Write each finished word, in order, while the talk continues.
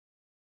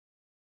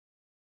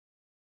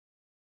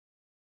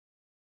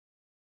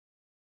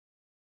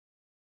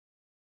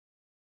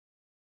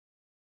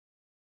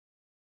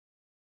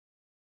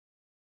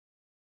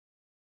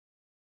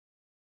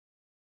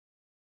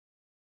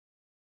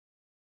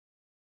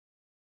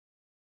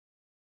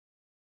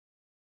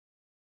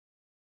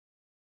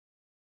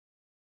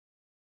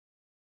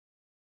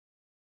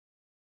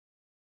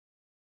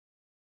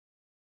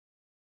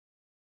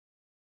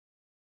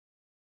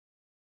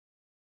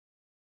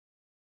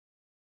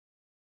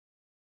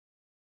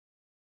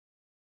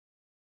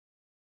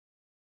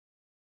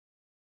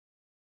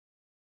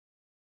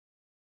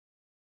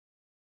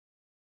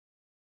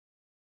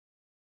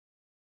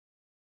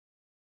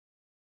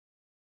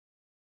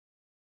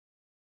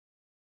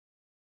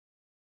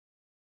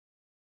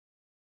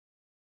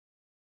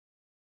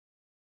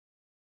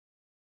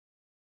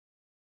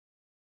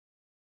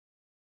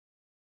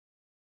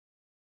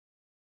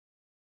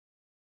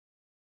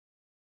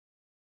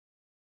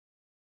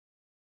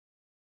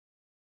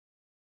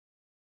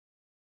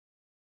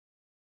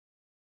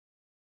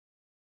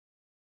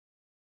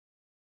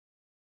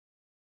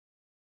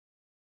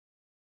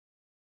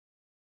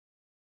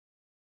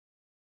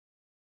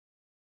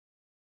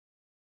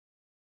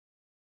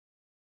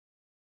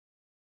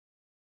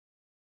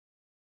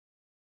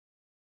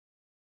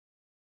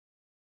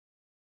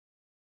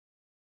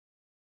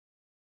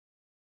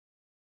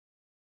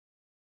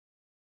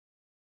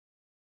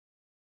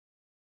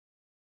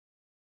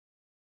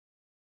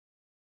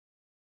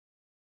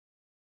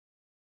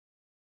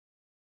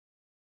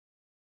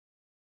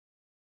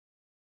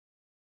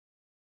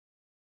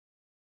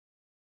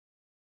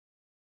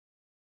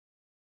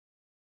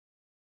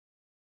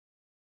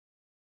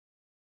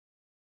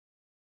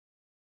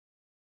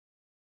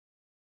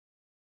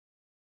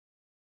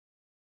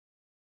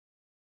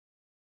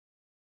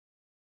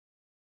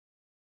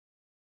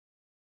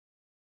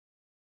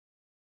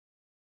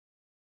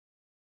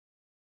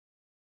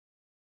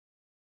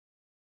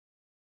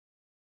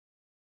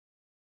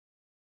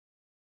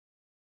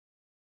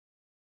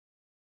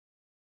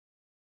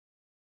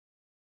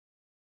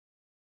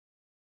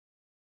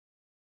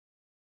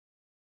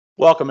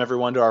Welcome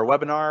everyone to our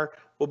webinar.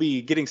 We'll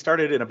be getting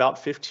started in about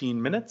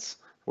 15 minutes.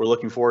 We're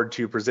looking forward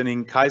to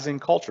presenting KAIZEN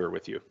Culture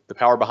with you, the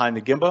power behind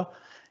the Gemba,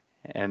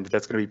 and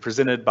that's going to be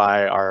presented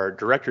by our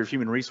Director of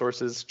Human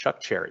Resources, Chuck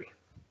Cherry.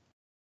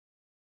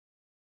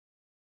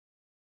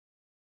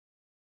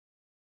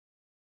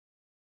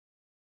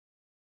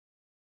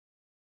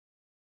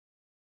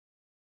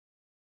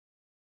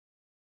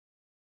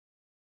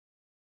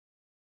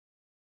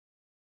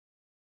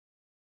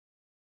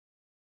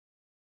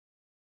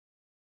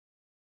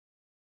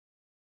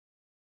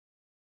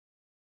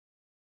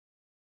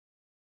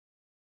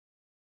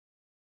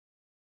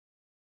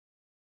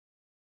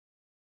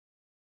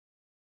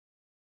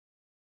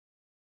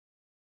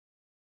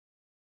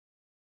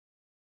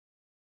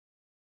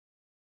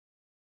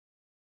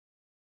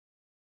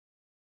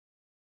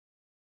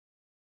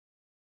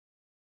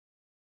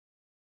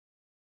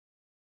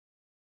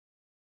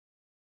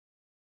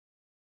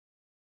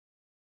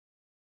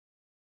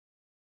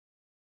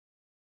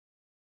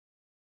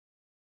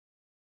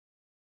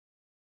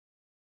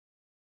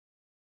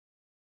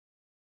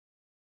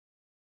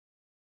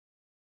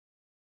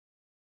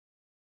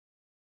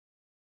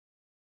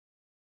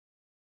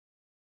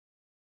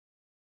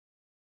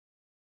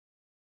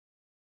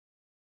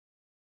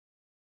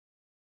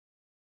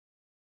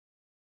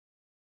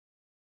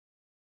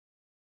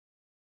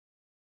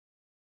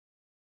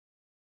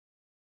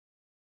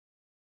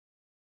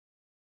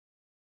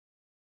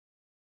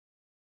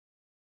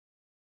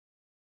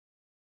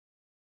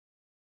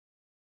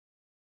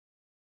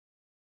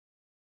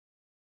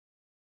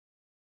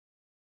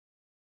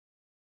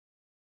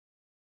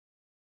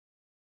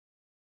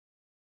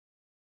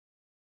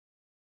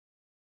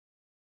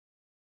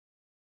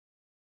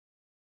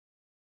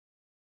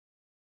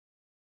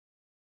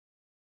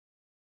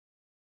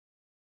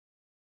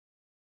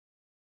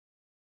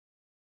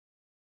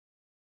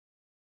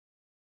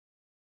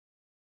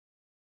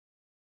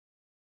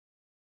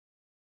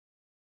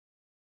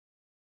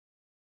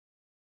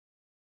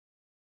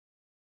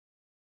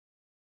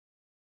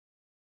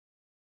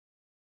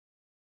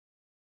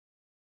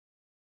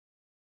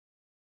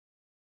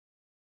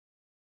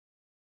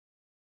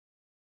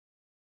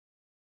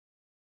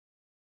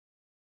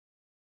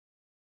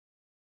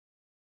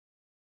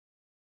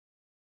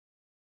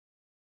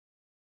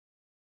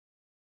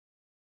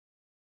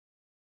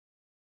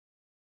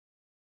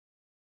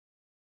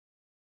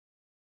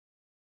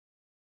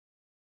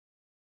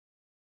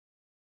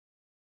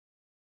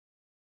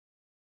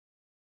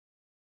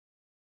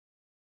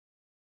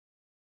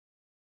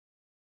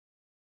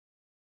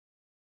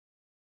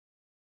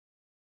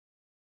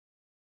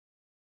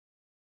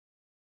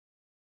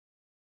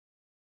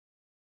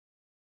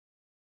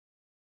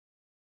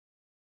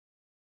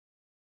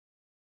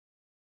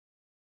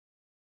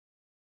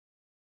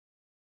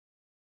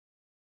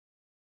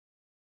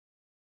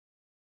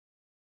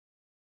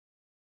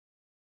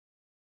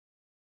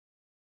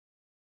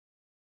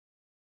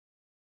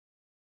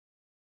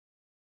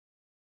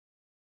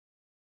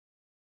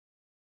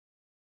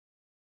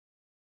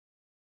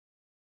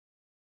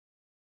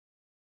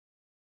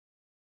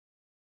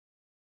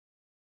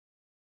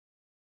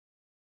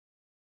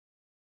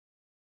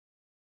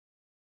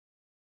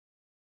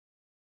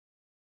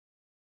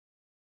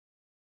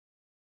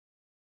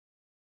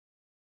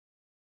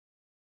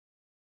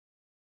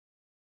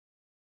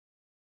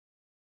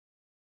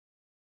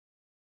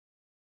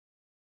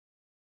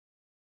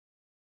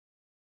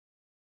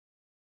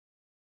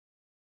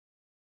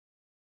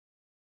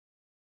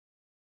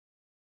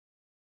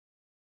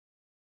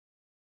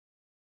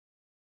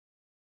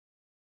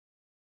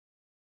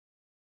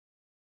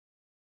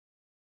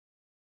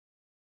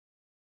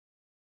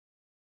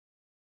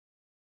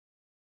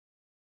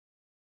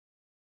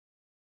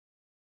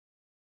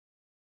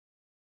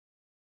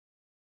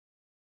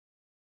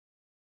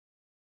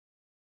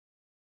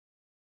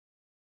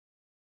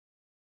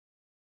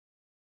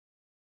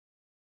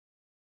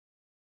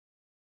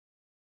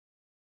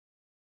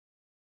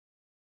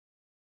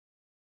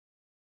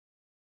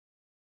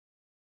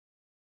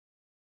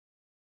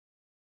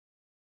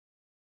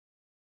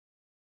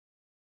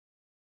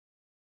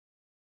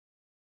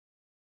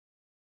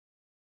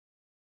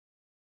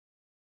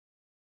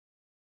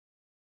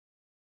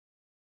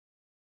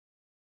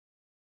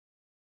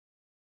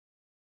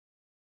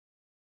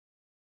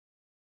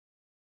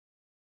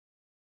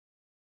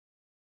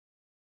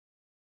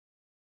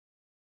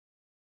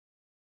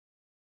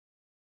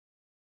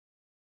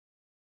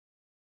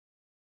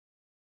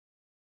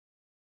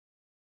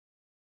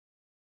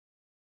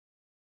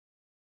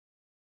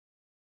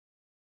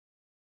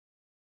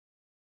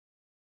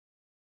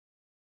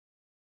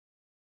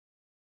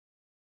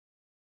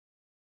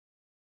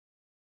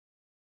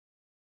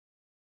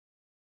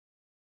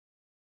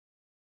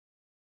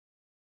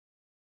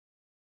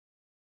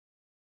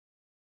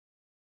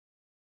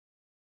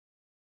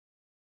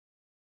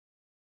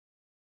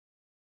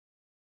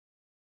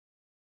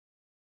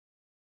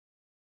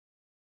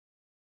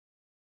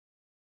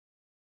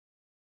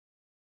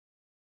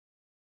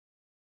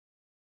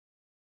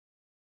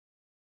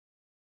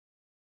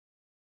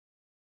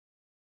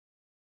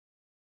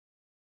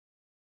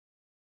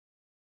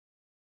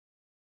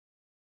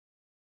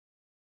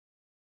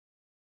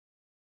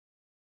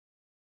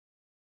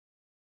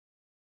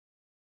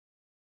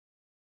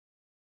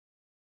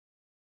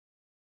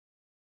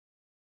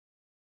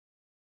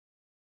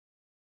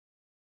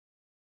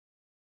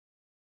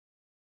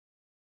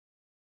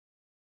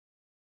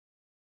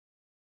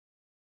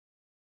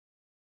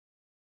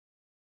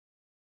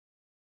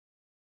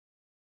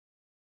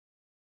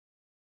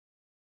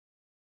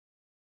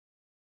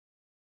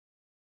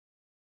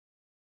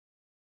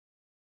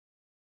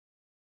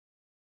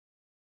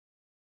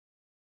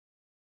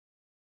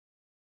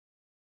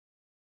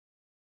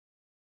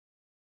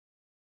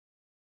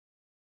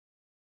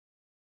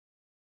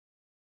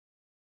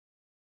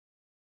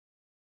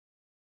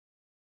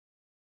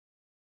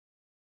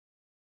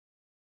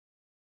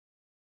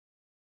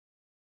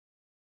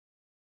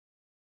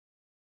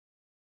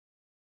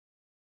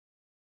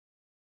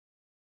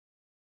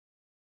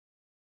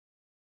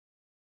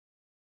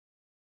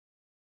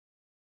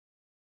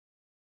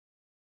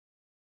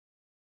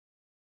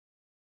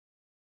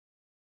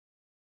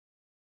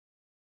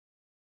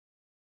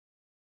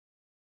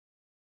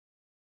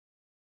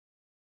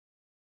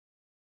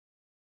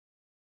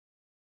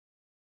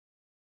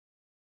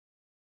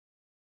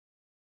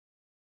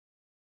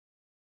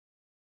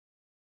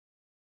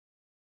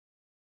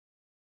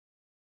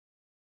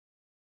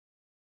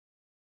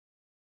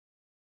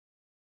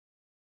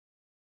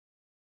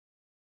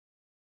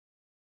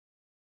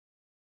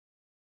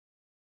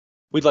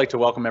 We'd like to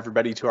welcome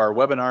everybody to our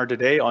webinar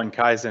today on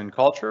Kaizen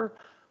Culture.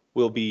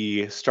 We'll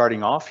be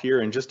starting off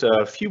here in just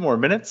a few more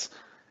minutes,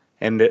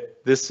 and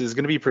this is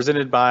going to be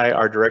presented by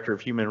our Director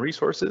of Human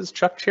Resources,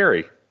 Chuck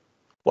Cherry.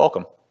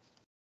 Welcome.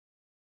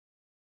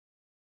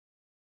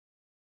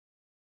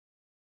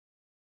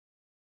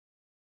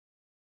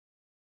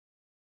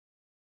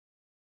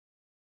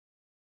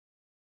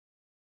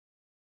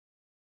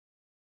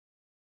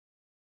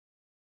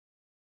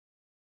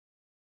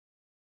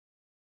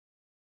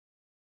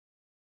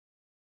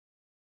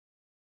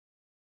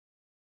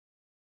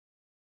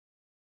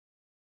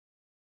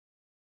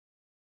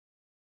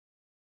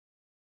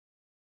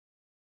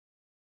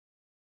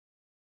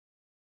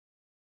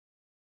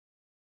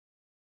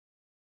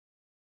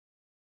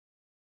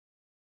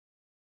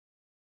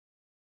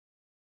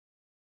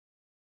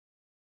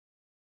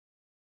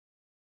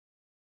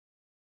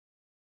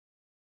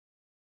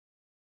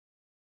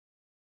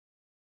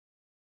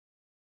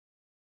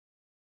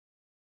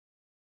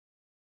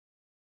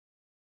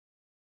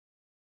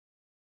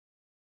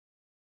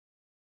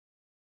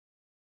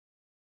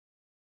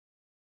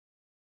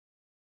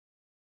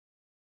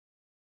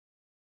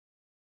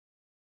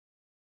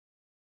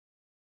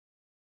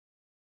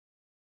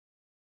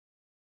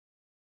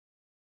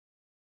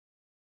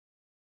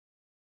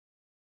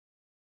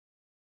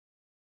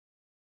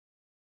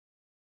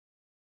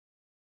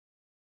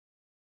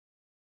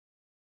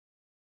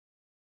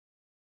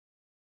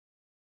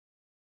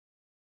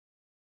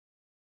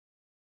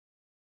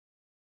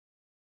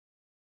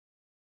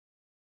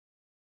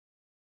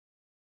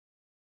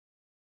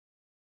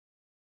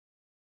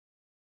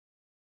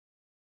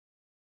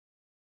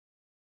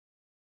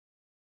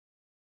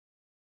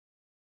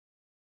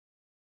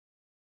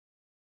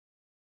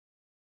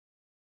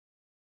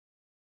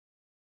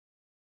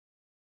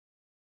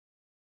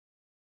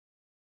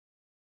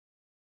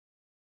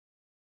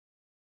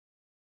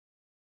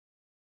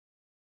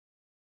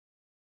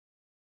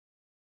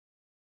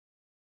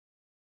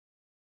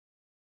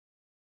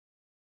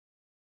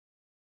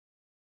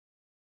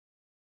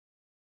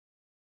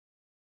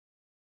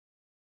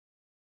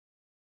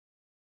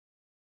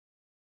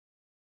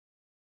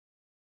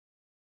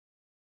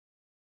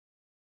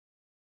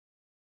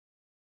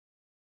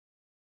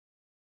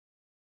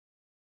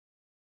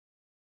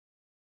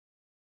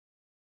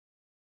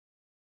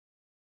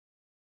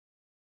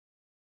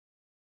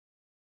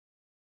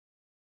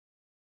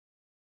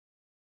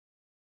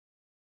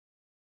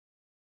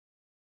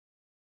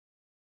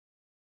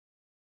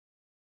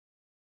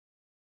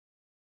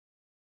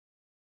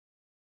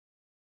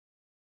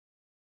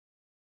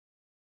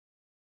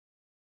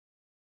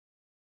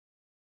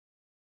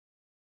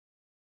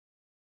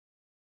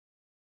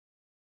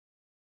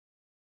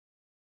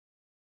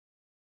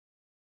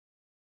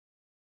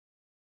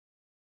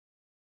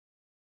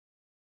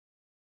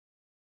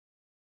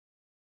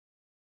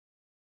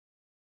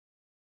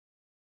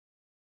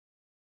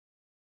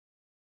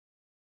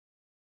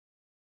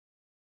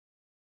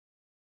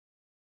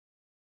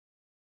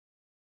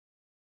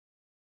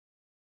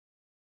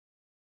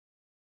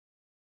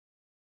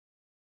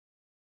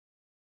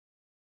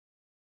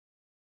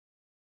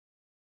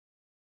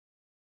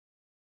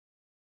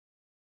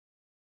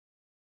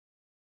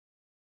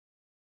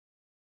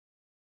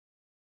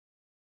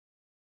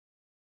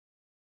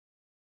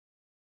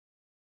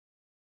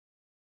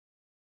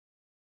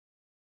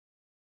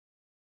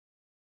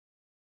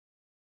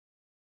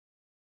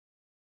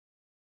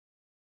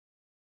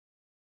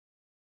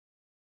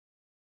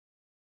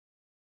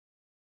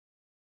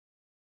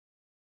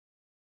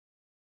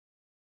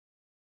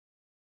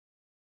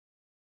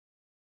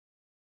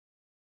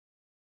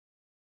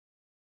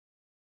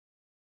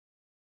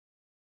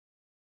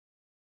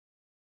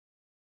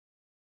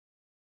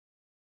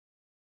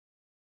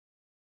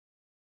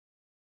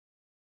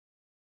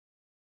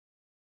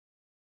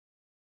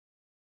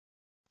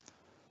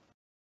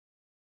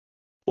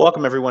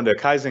 Welcome everyone to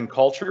Kaizen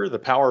Culture, the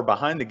power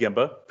behind the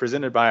Gemba,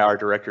 presented by our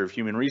Director of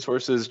Human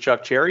Resources,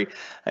 Chuck Cherry.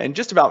 In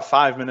just about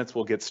 5 minutes,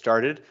 we'll get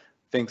started.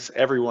 Thanks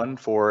everyone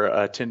for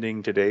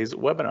attending today's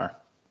webinar.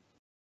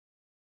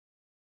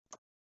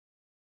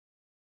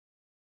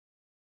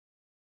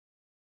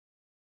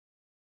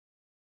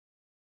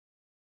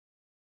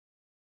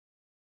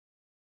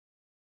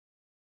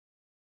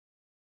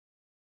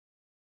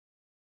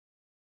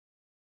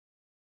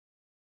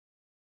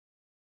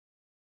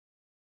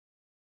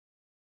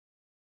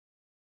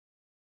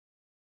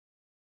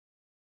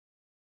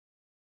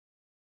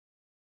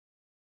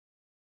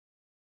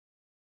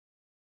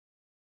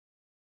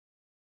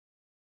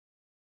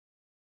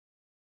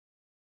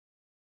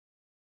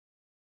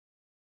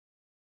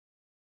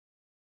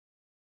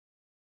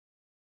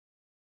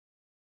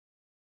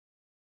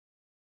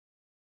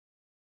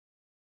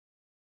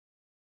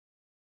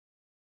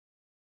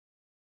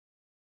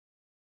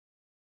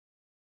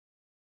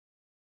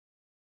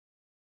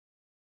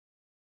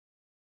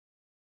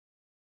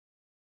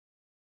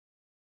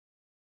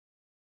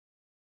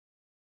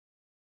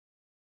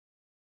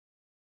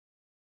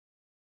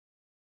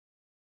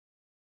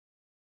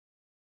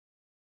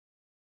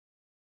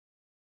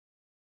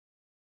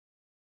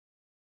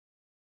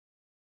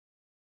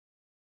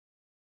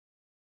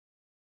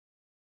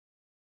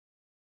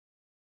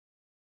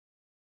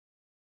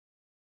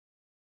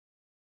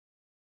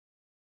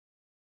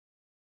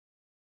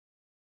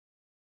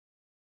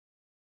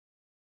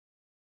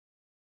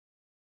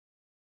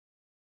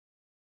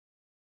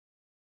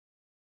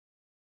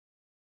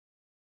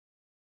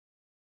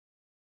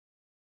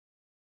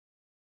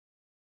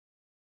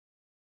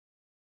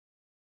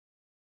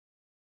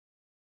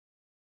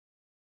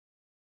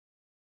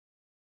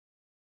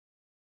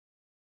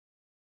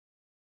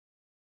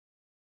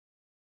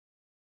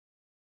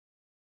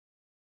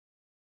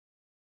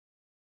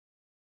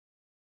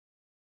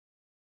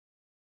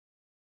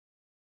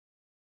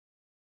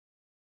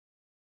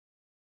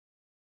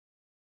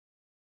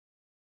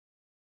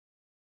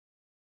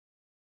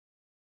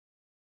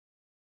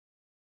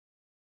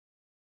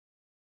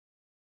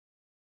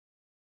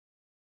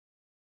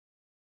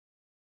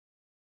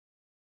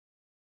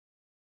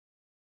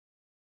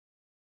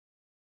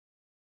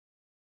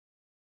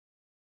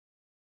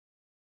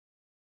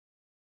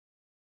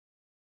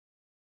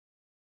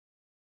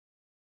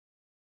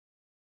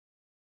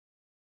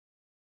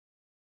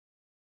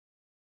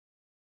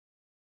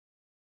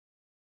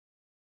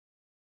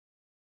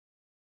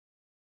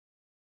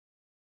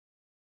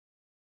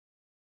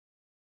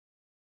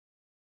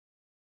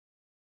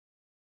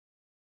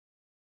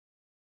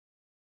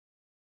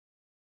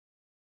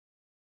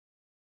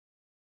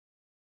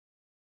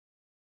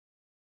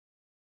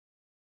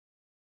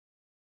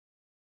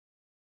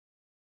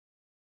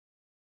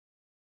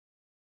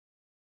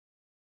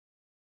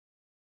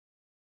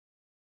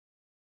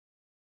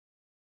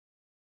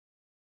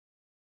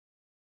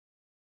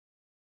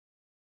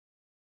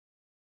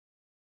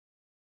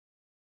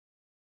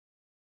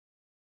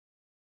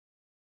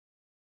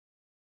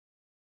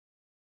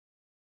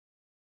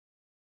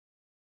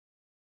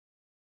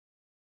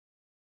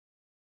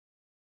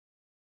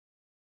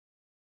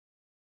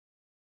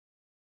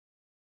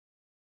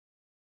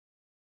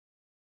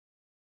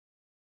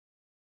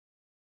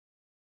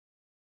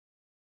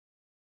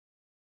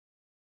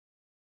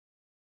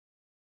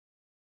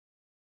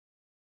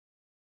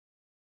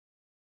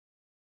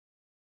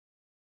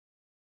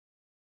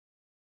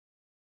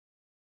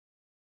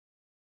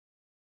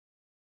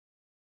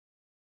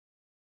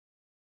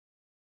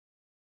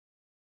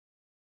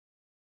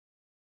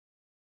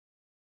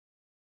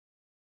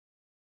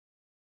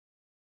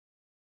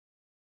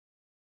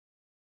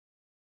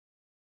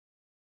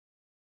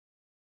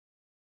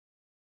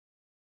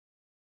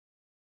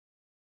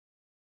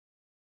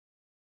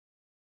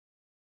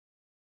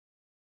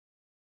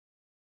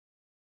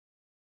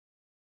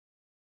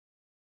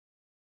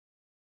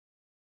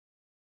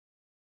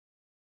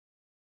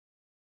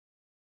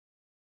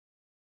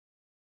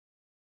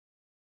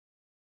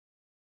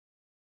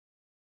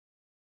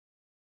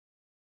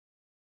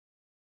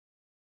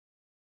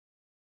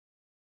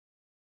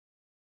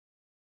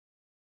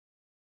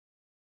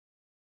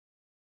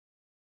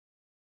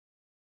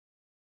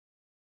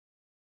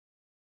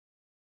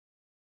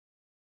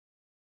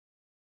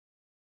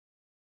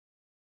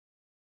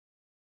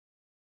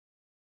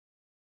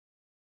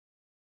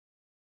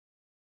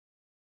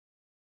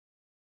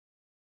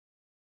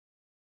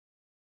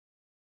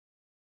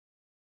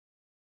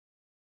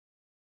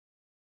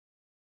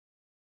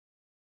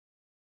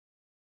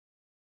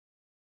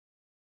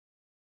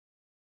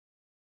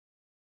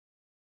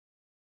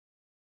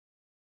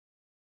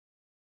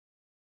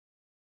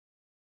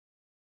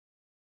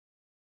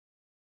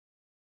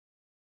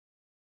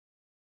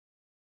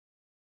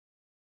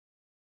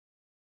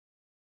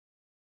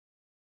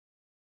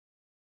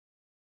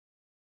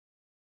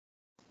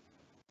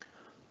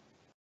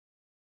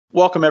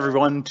 Welcome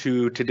everyone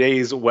to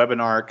today's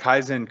webinar,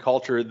 Kaizen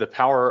Culture, the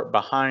Power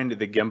Behind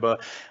the Gemba.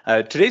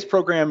 Today's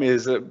program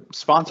is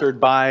sponsored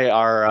by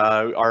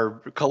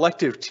our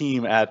collective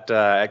team at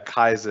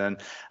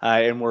Kaizen,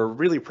 and we're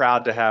really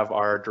proud to have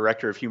our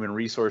Director of Human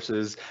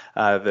Resources,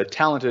 the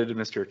talented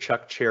Mr.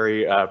 Chuck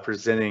Cherry,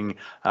 presenting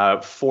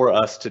for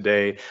us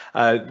today.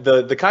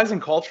 The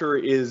Kaizen Culture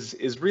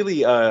is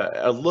really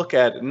a look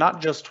at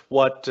not just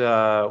what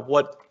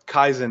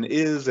Kaizen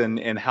is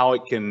and how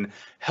it can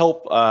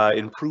help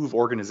improve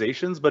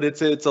organizations, but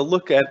it's a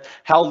look at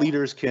how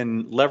leaders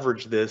can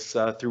leverage this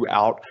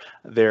throughout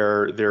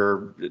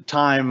their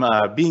time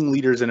being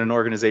leaders in an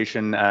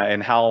organization,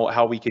 and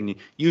how we can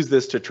use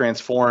this to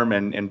transform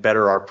and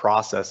better our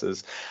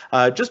processes.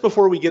 Just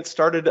before we get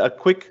started, a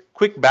quick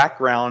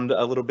background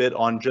a little bit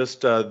on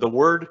just the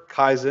word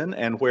Kaizen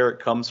and where it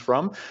comes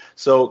from.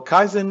 So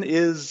Kaizen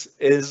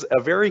is a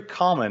very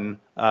common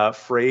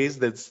phrase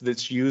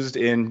that's used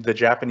in the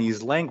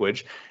Japanese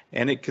language,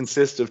 and it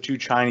consists of two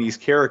Chinese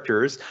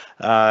characters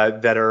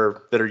that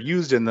are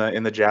used in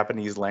the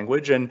Japanese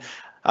language, and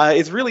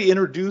it's really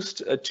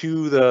introduced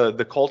to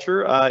the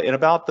culture in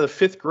about the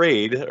 5th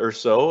grade or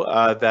so,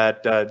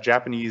 that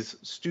Japanese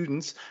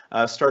students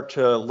start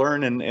to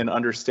learn and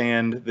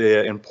understand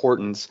the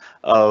importance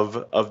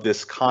of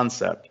this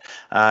concept.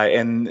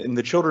 And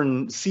the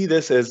children see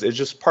this as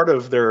just part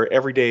of their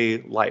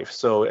everyday life.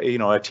 So,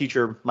 a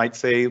teacher might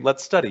say,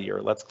 let's study,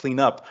 or let's clean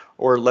up,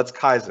 or let's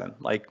Kaizen,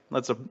 like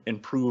let's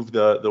improve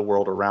the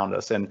world around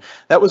us. And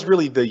that was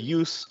really the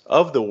use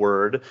of the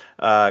word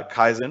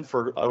Kaizen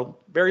for a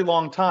very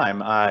long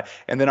time.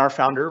 And then our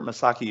founder,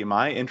 Masaki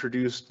Imai,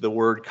 introduced the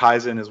word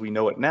Kaizen as we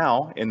know it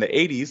now in the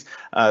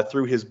 80s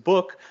through his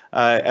book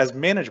as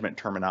management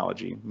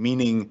terminology,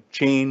 meaning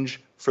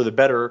change for the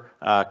better,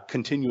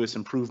 continuous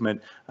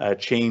improvement,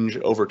 change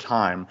over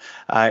time.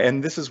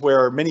 And this is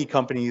where many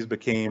companies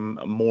became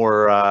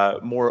more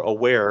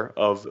aware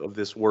of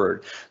this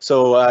word.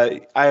 So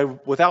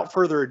without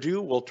further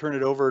ado, we'll turn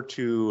it over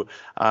to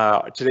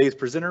today's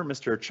presenter,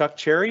 Mr. Chuck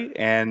Cherry,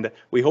 and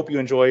we hope you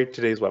enjoy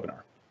today's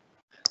webinar.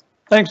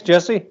 Thanks,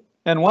 Jesse,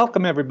 and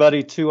welcome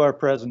everybody to our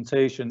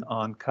presentation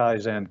on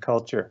Kaizen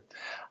Culture.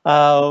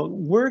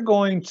 We're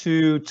going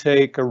to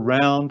take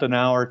around an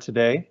hour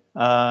today,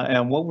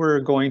 and what we're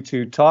going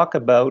to talk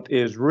about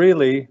is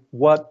really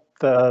what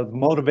the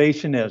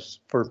motivation is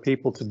for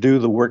people to do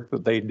the work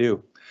that they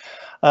do.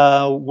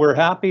 We're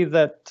happy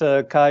that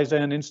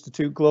Kaizen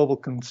Institute Global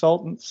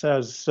Consultants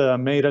has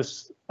made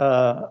us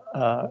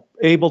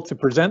able to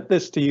present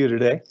this to you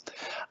today.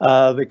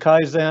 The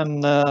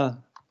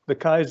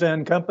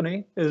Kaizen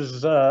company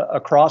is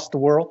across the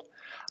world.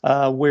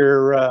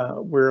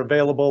 We're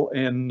available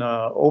in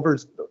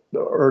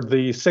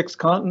the 6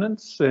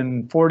 continents,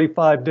 in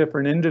 45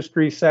 different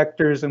industry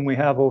sectors, and we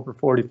have over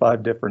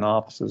 45 different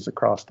offices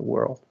across the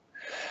world.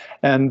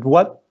 And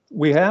what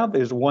we have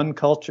is one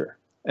culture,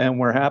 and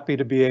we're happy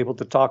to be able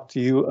to talk to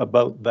you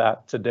about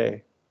that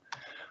today.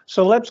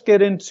 So let's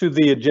get into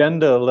the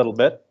agenda a little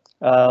bit.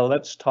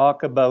 Let's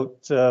talk about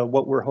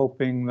what we're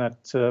hoping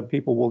that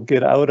people will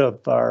get out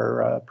of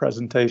our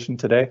presentation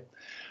today.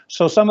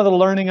 So some of the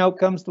learning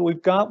outcomes that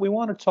we've got, we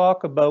want to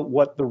talk about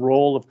what the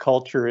role of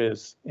culture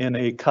is in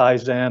a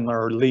Kaizen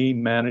or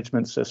lean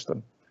management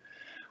system.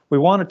 We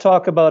want to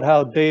talk about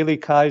how daily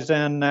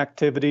Kaizen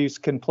activities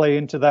can play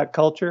into that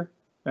culture.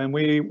 And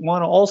we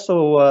want to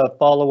also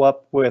follow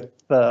up with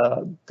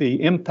the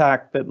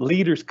impact that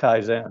leaders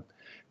Kaizen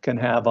can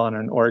have on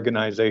an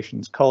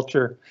organization's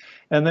culture.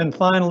 And then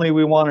finally,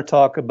 we want to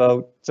talk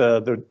about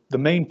the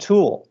main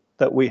tool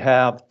that we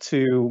have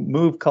to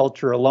move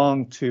culture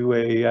along to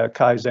a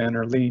Kaizen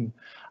or lean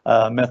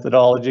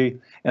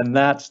methodology, and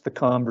that's the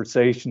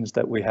conversations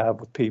that we have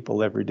with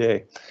people every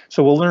day.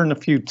 So we'll learn a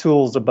few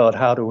tools about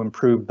how to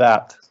improve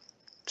that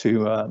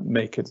to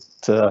make it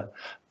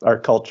our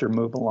culture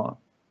move along.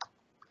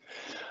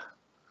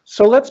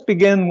 So let's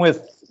begin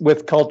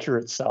with culture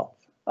itself.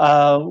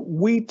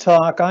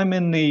 I'm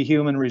in the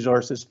human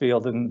resources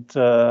field, and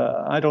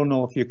I don't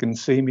know if you can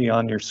see me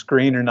on your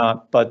screen or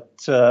not, but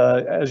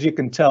as you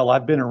can tell,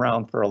 I've been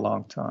around for a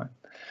long time.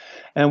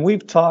 And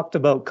we've talked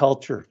about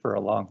culture for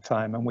a long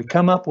time, and we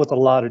come up with a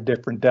lot of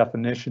different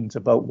definitions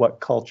about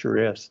what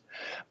culture is.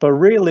 But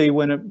really,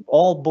 when it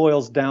all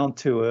boils down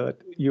to it,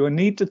 you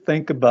need to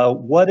think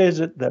about what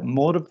is it that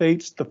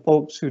motivates the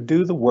folks who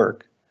do the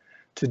work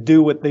to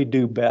do what they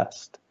do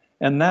best.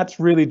 And that's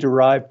really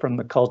derived from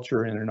the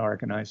culture in an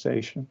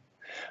organization.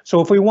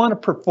 So if we want to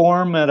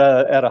perform at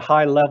a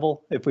high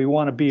level, if we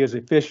want to be as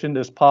efficient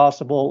as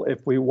possible,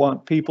 if we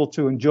want people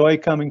to enjoy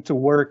coming to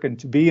work and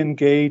to be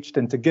engaged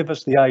and to give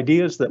us the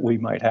ideas that we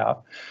might have,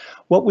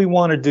 what we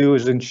want to do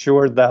is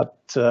ensure that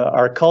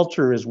our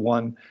culture is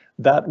one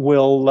that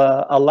will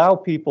allow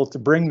people to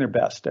bring their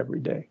best every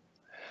day.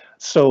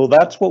 So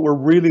that's what we're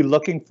really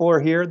looking for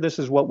here. This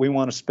is what we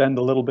want to spend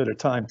a little bit of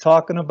time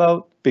talking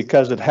about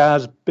because it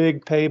has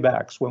big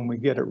paybacks when we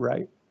get it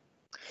right.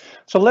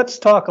 So let's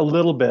talk a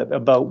little bit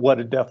about what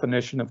a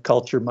definition of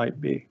culture might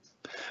be.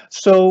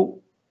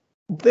 So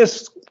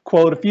this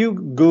quote, if you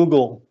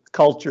Google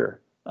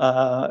culture,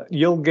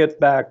 you'll get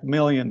back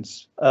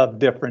millions of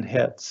different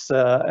hits,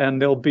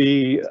 and there'll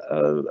be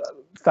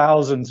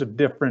thousands of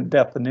different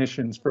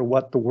definitions for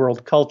what the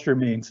word culture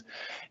means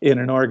in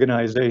an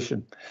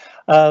organization.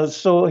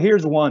 So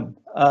here's one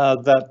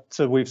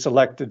that we've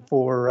selected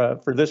for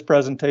this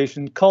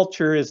presentation.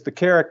 Culture is the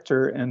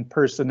character and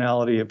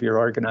personality of your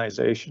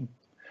organization.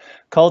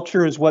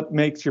 Culture is what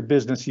makes your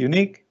business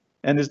unique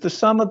and is the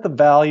sum of the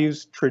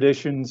values,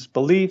 traditions,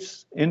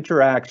 beliefs,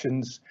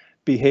 interactions,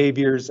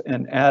 behaviors,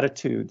 and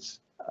attitudes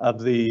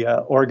of the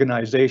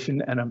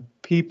organization and of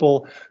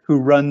people who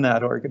run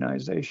that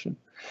organization.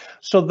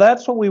 So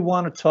that's what we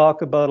want to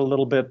talk about a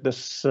little bit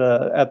this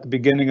at the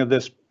beginning of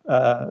this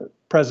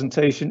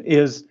presentation,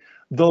 is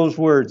those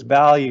words: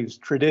 values,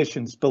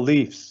 traditions,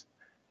 beliefs,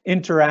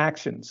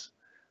 interactions,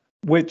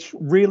 which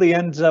really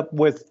ends up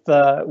with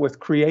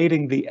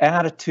creating the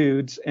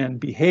attitudes and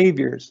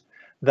behaviors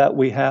that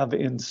we have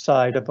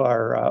inside of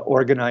our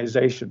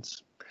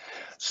organizations.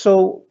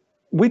 So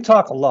we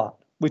talk a lot.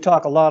 We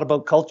talk a lot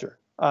about culture.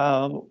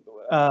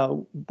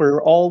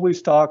 We're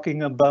always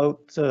talking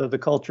about the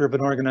culture of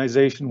an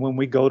organization when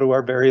we go to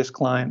our various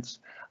clients,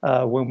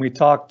 when we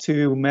talk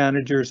to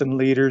managers and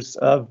leaders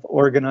of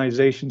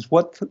organizations.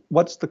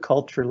 What's the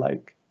culture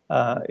like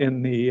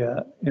in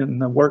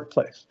the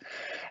workplace?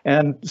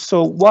 And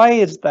so why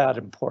is that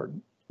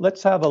important?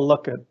 Let's have a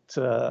look at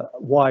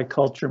why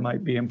culture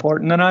might be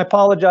important. And I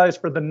apologize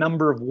for the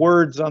number of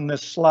words on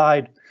this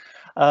slide,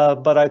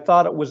 but I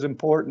thought it was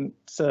important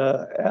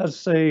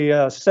as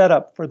a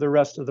setup for the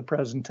rest of the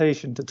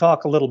presentation to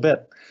talk a little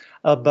bit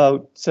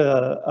about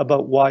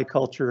why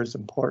culture is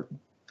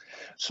important.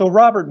 So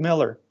Robert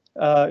Miller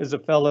is a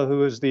fellow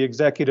who is the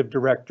executive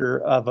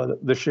director of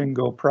the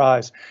Shingo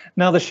Prize.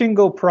 Now, the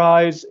Shingo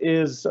Prize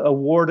is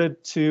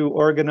awarded to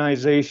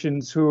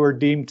organizations who are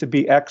deemed to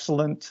be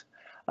excellent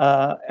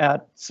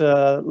at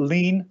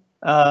lean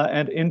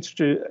and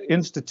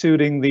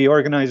instituting the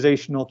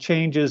organizational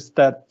changes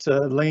that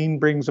lean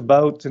brings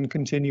about in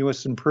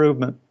continuous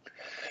improvement.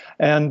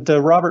 And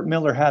Robert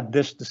Miller had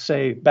this to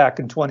say back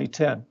in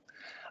 2010.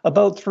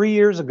 About 3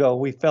 years ago,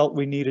 we felt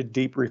we needed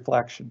deep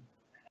reflection.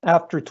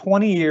 After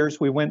 20 years,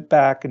 we went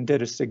back and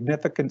did a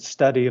significant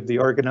study of the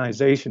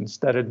organizations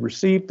that had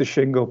received the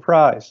Shingo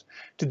Prize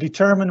to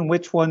determine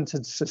which ones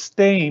had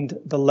sustained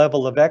the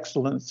level of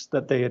excellence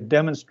that they had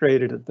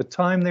demonstrated at the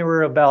time they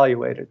were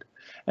evaluated,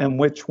 and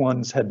which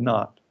ones had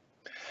not.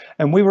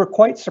 And we were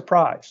quite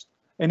surprised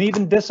and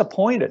even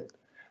disappointed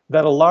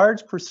that a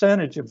large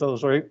percentage of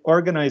those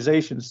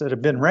organizations that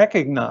have been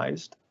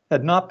recognized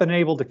had not been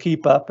able to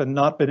keep up and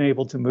not been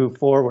able to move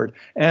forward,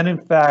 and in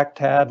fact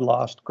had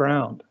lost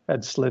ground,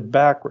 had slid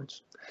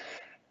backwards.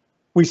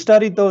 We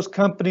studied those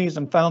companies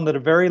and found that a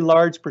very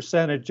large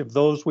percentage of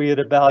those we had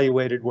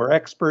evaluated were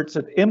experts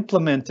at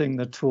implementing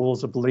the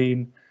tools of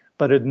lean,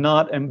 but had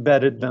not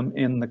embedded them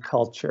in the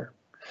culture.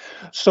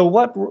 So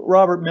what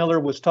Robert Miller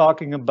was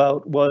talking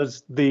about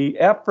was the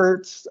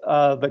efforts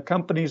that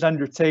companies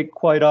undertake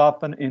quite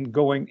often in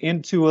going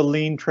into a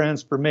lean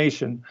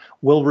transformation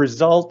will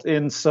result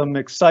in some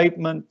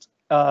excitement.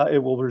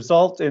 It will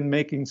result in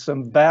making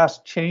some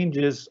vast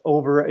changes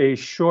over a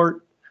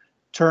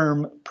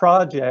short-term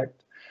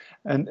project,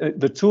 and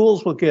the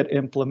tools will get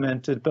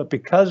implemented, but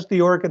because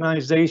the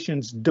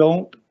organizations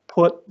don't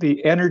put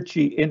the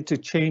energy into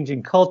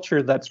changing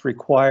culture that's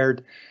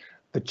required,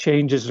 the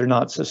changes are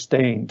not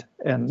sustained,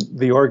 and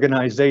the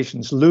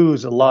organizations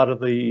lose a lot of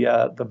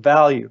the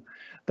value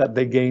that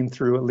they gain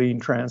through a lean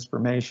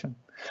transformation.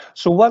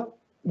 So what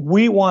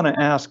we want to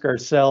ask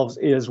ourselves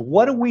is,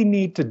 what do we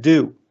need to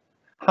do?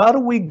 How do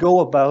we go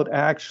about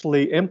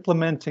actually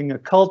implementing a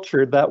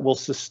culture that will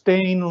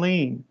sustain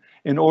lean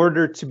in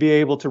order to be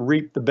able to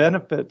reap the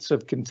benefits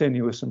of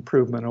continuous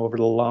improvement over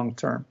the long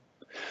term?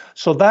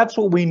 So that's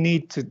what we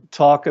need to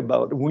talk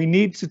about. We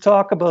need to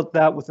talk about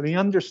that with the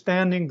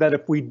understanding that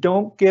if we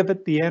don't give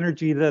it the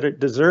energy that it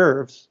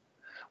deserves,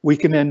 we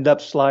can end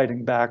up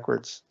sliding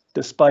backwards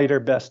despite our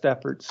best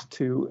efforts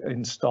to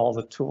install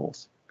the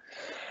tools.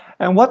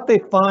 And what they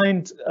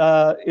find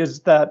is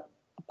that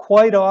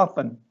quite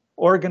often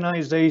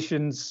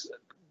organizations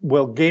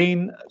will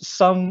gain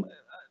some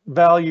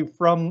value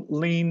from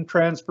lean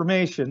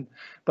transformation,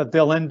 but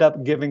they'll end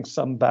up giving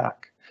some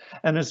back.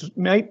 And it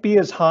might be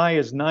as high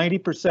as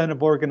 90%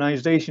 of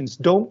organizations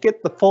don't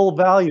get the full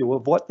value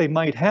of what they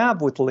might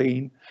have with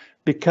lean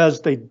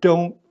because they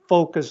don't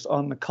focus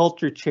on the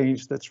culture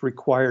change that's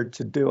required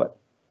to do it.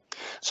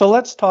 So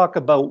let's talk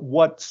about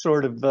what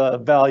sort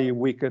of value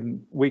we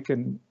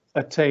can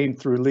attain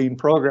through lean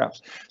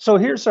programs. So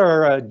here's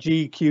our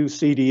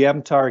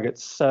GQCDM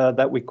targets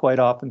that we quite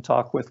often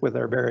talk with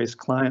our various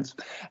clients.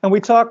 And we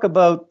talk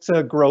about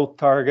growth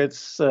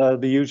targets, the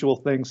usual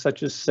things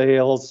such as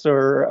sales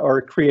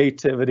or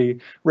creativity,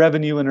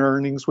 revenue and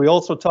earnings. We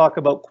also talk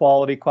about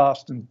quality,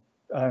 cost,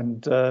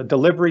 and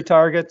delivery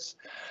targets,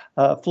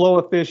 flow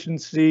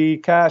efficiency,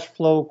 cash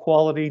flow,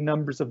 quality,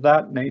 numbers of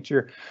that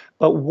nature.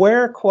 But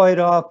where quite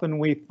often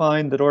we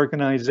find that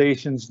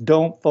organizations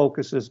don't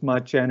focus as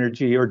much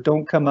energy or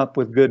don't come up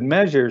with good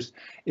measures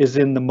is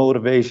in the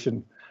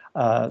motivation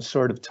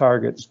sort of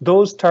targets.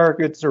 Those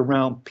targets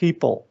around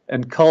people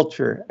and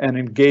culture and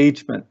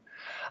engagement.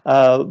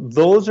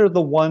 Those are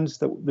the ones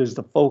that is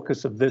the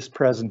focus of this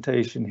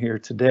presentation here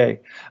today.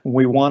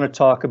 We want to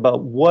talk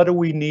about what do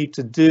we need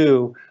to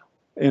do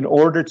in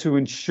order to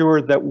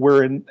ensure that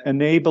we're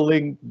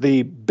enabling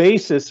the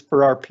basis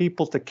for our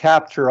people to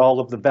capture all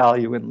of the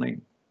value in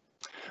lean.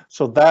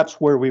 So that's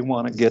where we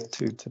want to get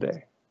to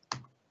today.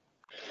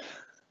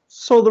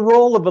 So the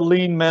role of a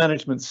lean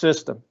management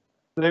system,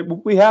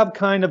 we have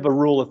kind of a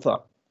rule of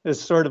thumb.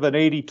 It's sort of an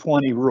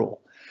 80-20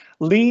 rule.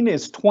 Lean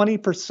is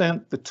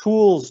 20% the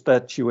tools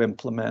that you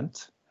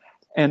implement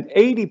and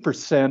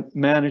 80%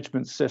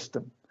 management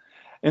system.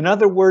 In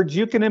other words,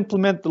 you can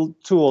implement the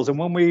tools, and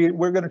when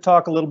we're going to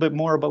talk a little bit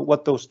more about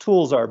what those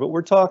tools are, but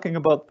we're talking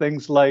about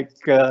things like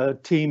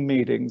team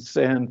meetings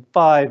and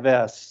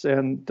 5S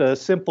and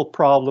simple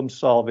problem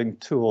solving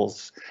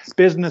tools,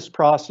 business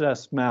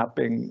process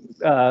mapping,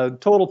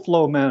 total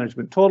flow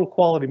management, total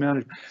quality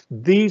management.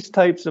 These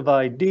types of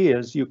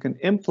ideas you can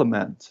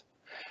implement.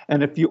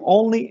 And if you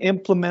only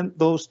implement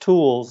those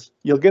tools,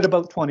 you'll get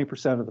about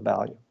 20% of the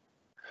value.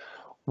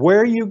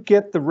 Where you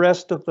get the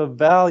rest of the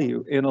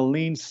value in a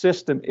lean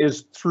system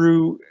is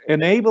through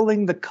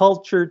enabling the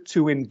culture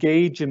to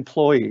engage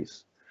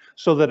employees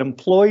so that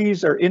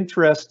employees are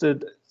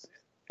interested,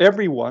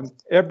 everyone,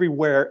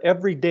 everywhere,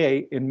 every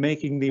day, in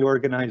making the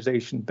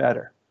organization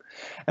better.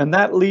 And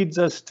that leads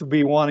us to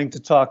be wanting to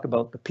talk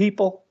about the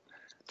people,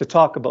 to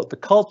talk about the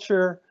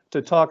culture,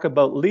 to talk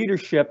about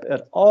leadership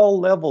at all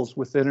levels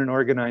within an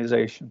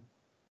organization.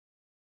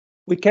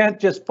 We can't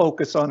just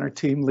focus on our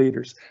team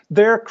leaders.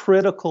 They're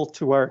critical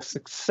to our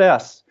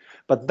success,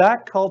 but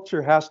that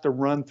culture has to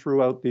run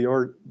throughout the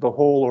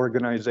whole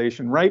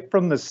organization, right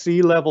from the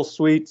C-level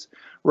suites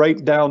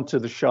right down to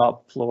the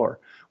shop floor.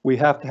 We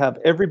have to have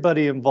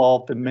everybody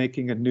involved in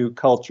making a new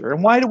culture.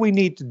 And why do we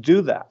need to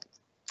do that?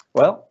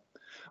 Well,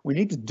 we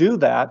need to do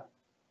that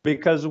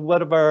because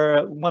one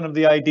of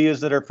the ideas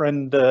that our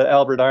friend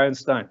Albert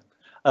Einstein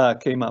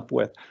came up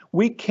with.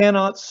 We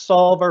cannot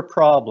solve our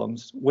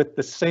problems with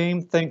the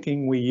same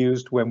thinking we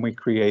used when we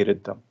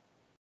created them.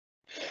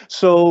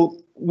 So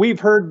we've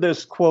heard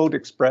this quote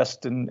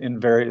expressed in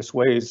various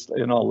ways,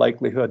 in all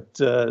likelihood,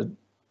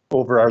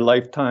 over our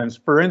lifetimes.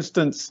 For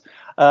instance,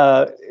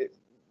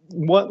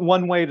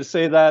 one way to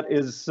say that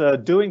is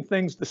doing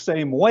things the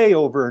same way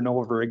over and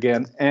over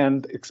again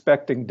and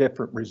expecting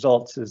different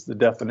results is the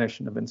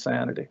definition of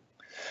insanity.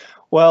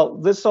 Well,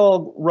 this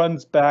all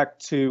runs back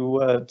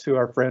to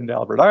our friend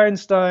Albert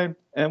Einstein,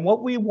 and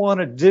what we want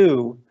to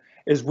do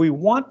is we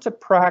want to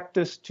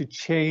practice to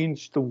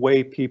change the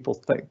way people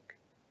think.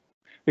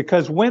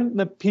 Because when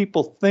the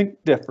people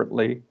think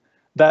differently,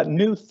 that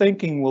new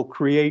thinking will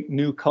create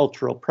new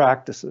cultural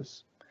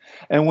practices.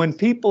 And when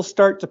people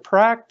start to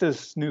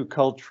practice new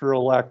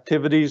cultural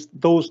activities,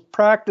 those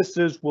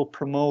practices will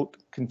promote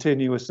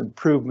continuous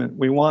improvement.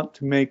 We want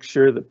to make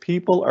sure that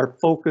people are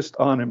focused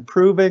on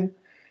improving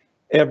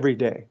every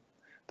day,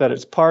 that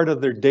it's part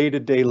of their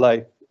day-to-day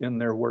life in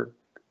their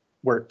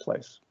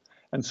workplace.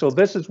 And so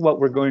this is what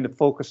we're going to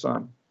focus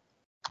on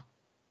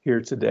here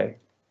today.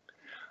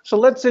 So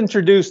let's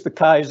introduce the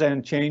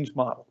Kaizen change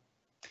model.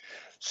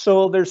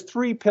 So there's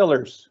 3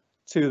 pillars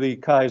to the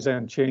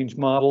Kaizen change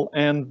model,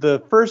 and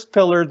the first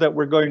pillar that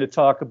we're going to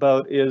talk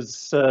about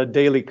is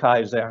daily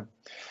Kaizen.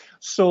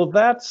 So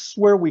that's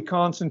where we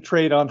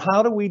concentrate on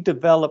how do we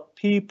develop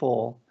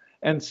people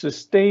and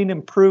sustain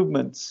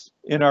improvements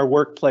in our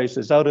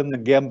workplaces, out in the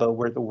Gemba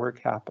where the work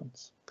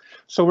happens.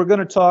 So we're going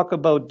to talk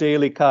about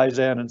daily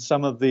Kaizen and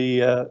some of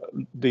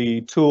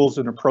the tools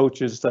and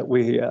approaches that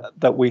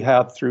we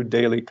have through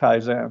daily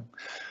Kaizen.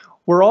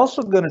 We're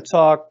also going to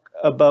talk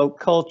about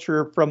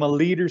culture from a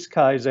leader's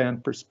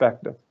Kaizen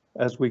perspective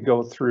as we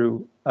go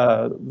through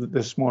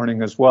this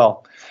morning as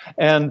well.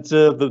 And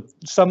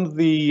some of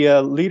the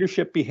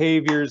leadership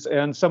behaviors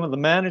and some of the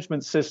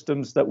management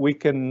systems that we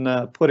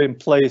can put in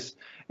place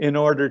in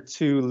order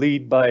to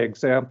lead by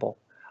example.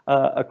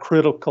 A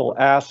critical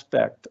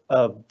aspect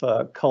of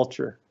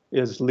culture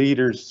is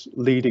leaders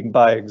leading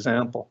by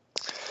example.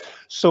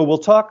 So we'll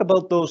talk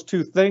about those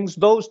 2 things.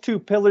 Those 2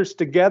 pillars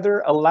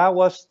together allow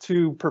us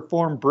to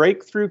perform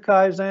breakthrough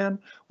Kaizen,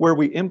 where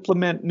we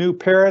implement new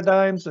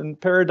paradigms, and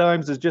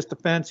paradigms is just a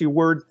fancy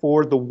word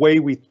for the way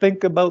we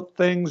think about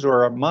things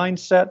or our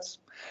mindsets,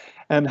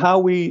 and how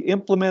we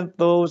implement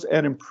those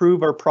and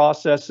improve our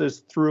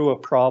processes through a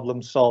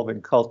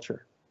problem-solving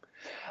culture.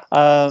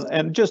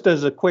 And just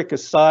as a quick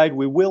aside,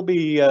 we will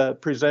be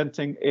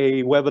presenting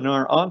a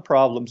webinar on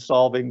problem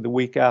solving the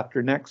week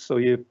after next. So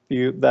if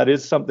that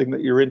is something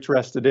that you're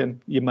interested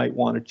in, you might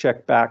want to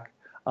check back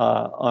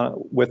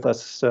with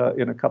us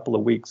in a couple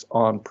of weeks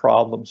on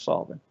problem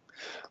solving.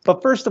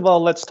 But first of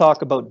all, let's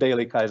talk about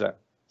daily Kaizen.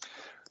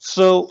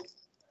 So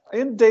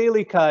in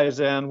daily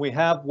Kaizen, we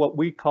have what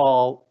we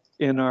call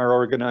in our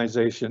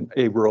organization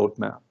a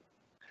roadmap.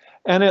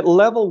 And at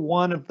level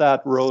 1 of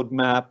that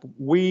roadmap,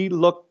 we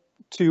look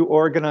to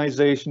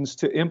organizations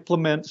to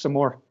implement some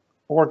more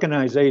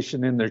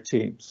organization in their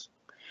teams.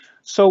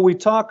 So we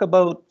talk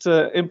about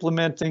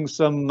implementing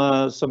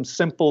some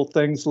simple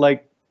things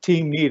like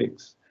team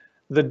meetings,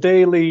 the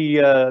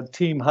daily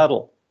team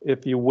huddle,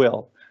 if you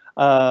will,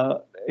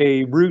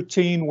 a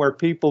routine where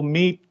people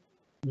meet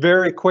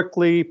very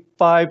quickly,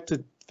 5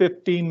 to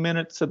 15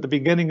 minutes at the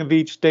beginning of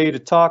each day to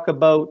talk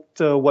about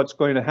what's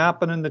going to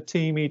happen in the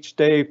team each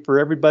day, for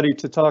everybody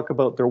to talk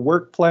about their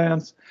work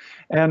plans,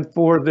 and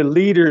for the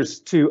leaders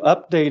to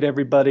update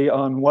everybody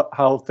on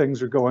how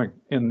things are going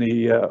in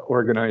the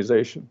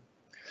organization.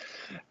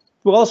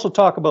 We'll also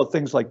talk about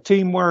things like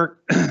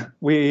teamwork.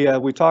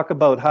 We talk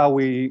about how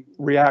we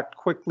react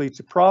quickly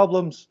to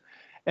problems.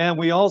 And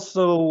we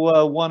also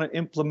want to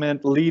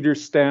implement leader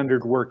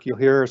standard work. You'll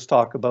hear us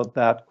talk about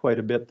that quite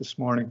a bit this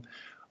morning.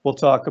 We'll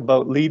talk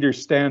about leader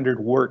standard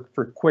work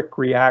for quick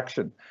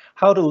reaction.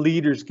 How do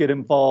leaders get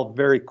involved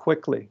very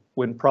quickly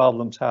when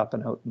problems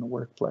happen out in the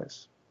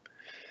workplace?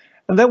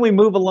 And then we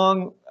move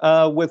along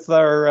with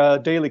our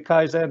daily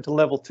Kaizen to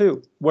level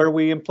 2, where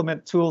we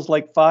implement tools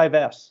like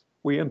 5S.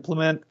 We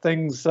implement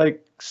things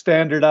like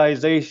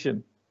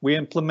standardization. We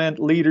implement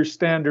leader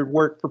standard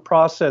work for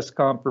process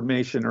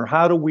confirmation, or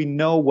how do we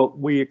know what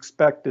we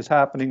expect is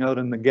happening out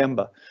in the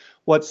Gemba?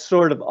 What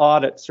sort of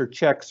audits or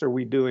checks are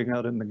we doing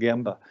out in the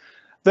Gemba?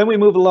 Then we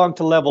move along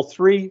to level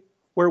 3,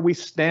 where we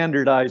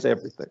standardize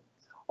everything.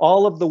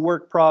 All of the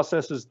work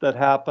processes that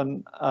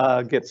happen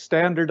get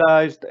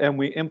standardized, and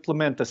we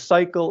implement a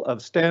cycle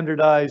of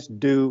standardize,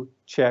 do,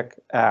 check,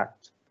 act.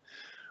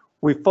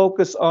 We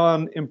focus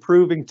on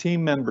improving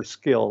team member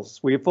skills.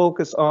 We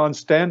focus on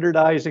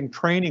standardizing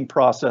training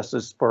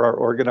processes for our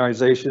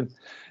organization.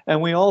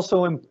 And we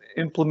also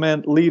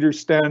implement leader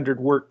standard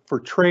work for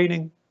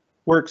training,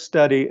 work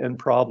study, and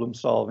problem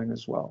solving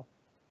as well.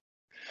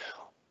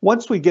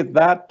 Once we get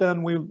that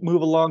done, we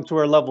move along to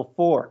our level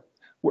 4,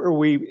 where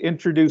we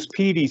introduce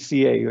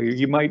PDCA, or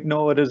you might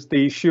know it as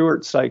the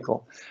Short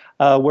cycle,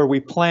 where we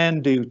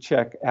plan, do,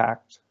 check,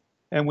 act.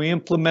 And we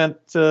implement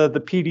the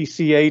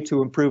PDCA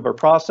to improve our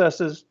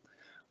processes.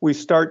 We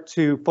start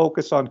to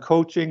focus on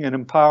coaching and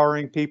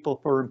empowering people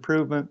for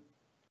improvement,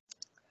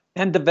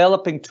 and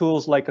developing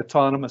tools like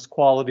autonomous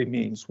quality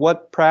means.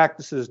 What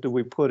practices do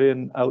we put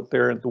in out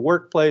there at the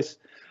workplace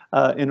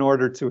in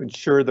order to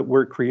ensure that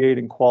we're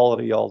creating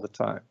quality all the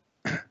time?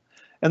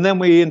 And then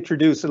we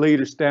introduce a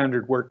leader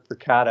standard work for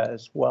kata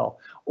as well,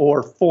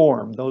 or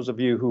form. Those of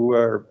you who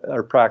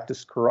are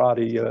practice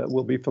karate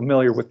will be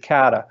familiar with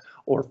kata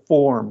or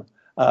form.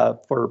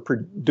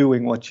 For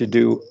doing what you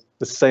do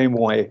the same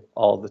way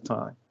all the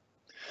time.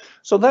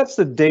 So that's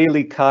the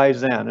daily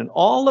Kaizen, and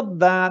all of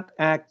that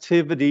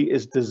activity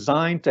is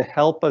designed to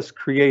help us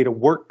create a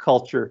work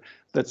culture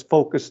that's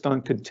focused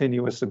on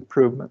continuous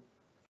improvement.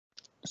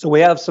 So we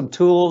have some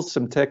tools,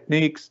 some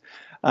techniques,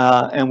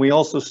 and we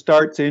also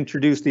start to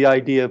introduce the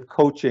idea of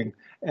coaching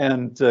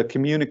and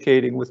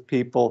communicating with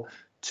people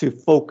to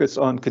focus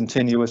on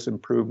continuous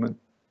improvement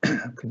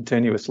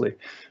continuously.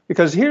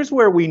 Because here's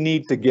where we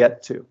need to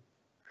get to.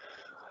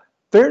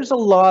 There's a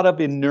lot of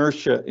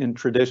inertia in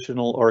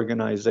traditional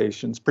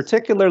organizations,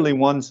 particularly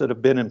ones that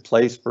have been in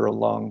place for a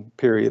long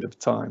period of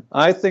time.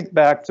 I think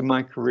back to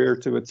my career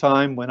to a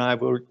time when I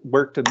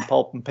worked in the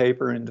pulp and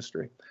paper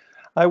industry.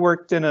 I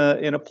worked in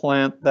a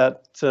plant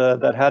that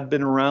had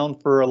been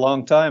around for a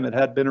long time. It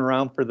had been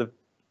around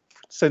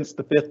since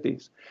the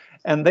 50s.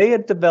 And they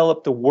had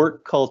developed a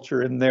work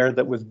culture in there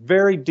that was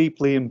very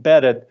deeply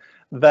embedded,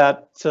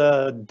 that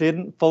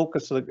didn't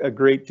focus a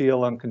great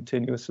deal on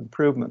continuous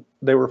improvement.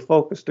 They were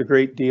focused a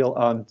great deal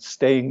on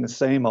staying the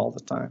same all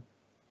the time.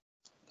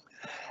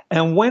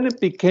 And when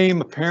it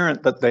became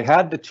apparent that they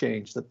had to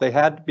change, that they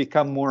had to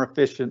become more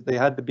efficient, they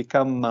had to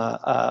become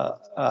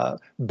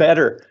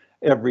better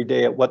every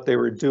day at what they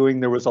were doing,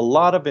 there was a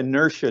lot of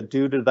inertia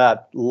due to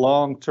that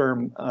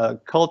long-term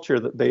culture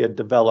that they had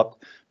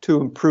developed to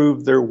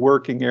improve their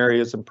working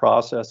areas and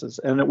processes.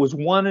 And it was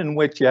one in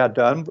which you had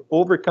to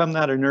overcome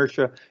that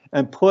inertia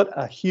and put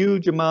a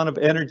huge amount of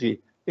energy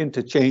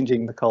into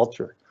changing the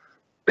culture.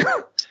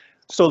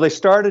 So they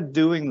started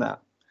doing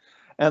that.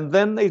 And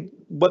then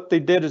what they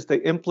did is they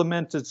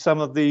implemented some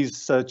of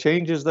these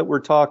changes that we're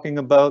talking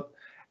about,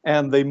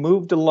 and they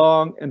moved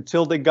along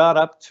until they got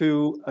up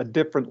to a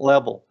different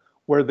level,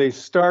 where they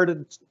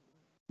started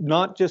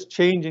not just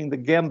changing the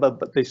Gemba,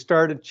 but they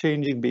started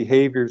changing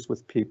behaviors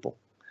with people.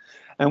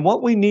 And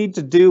what we need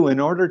to do in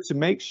order to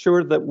make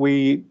sure that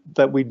we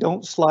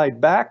don't slide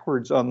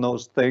backwards on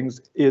those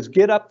things is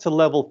get up to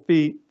level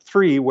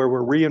 3, where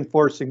we're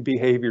reinforcing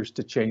behaviors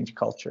to change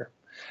culture.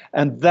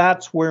 And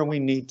that's where we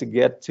need to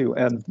get to.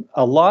 And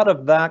a lot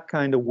of that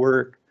kind of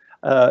work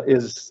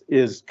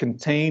is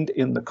contained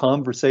in the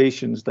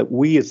conversations that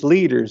we as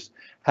leaders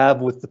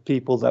have with the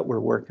people that we're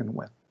working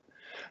with.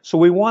 So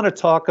we want to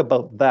talk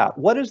about that.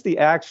 What is the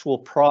actual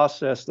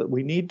process that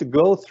we need to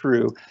go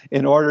through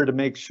in order to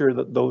make sure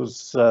that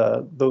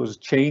those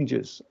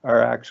changes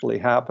are actually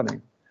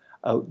happening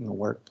out in the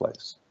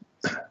workplace?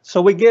 So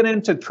we get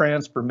into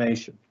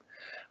transformation.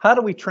 How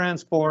do we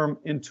transform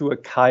into a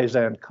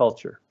Kaizen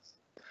culture?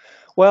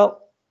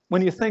 Well,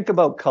 when you think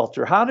about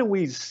culture, how do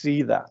we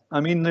see that? I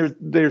mean,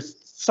 there's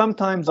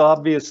sometimes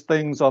obvious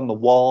things on the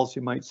walls.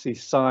 You might see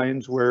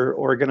signs where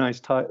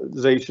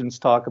organizations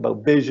talk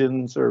about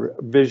vision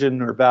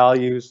or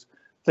values,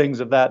 things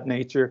of that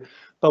nature.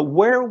 But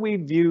where we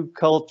view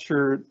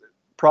culture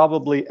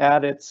probably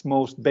at its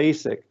most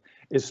basic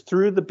is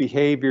through the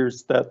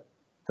behaviors that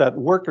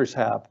workers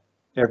have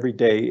every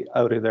day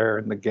out of there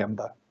in the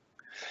Gemba.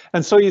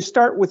 And so you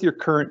start with your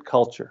current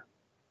culture.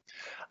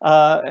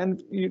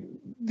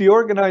 The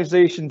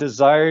organization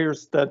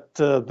desires that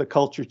the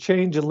culture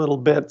change a little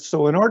bit.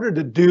 So in order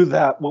to do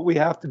that, what we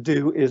have to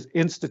do is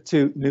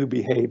institute new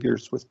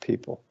behaviors with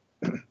people.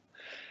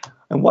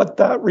 And what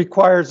that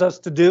requires us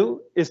to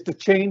do is to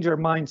change our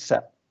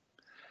mindset.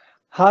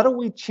 How do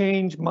we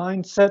change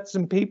mindsets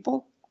in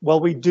people? Well,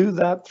 we do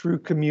that through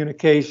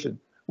communication.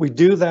 We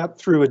do that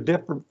through a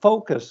different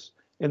focus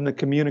in the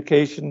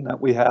communication that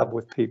we have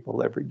with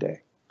people every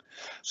day.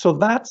 So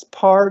that's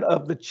part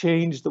of the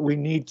change that we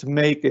need to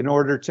make in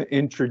order to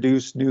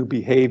introduce new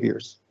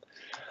behaviors.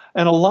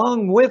 And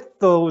along with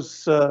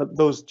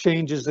those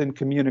changes in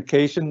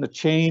communication, the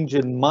change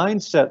in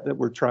mindset that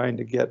we're trying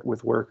to get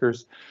with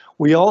workers,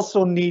 we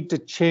also need to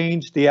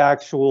change the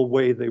actual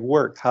way they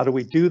work. How do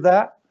we do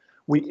that?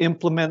 We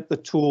implement the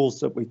tools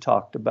that we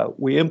talked about.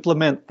 We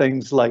implement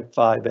things like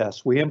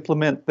 5S. We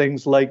implement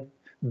things like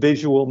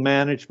visual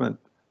management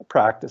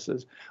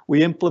practices.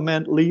 We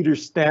implement leader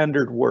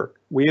standard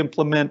work. We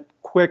implement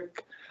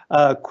quick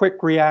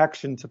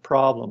reaction to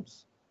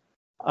problems,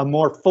 a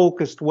more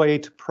focused way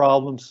to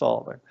problem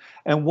solving.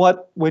 And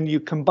when you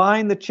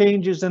combine the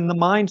changes in the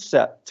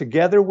mindset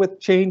together with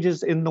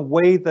changes in the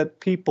way that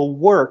people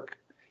work,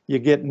 you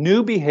get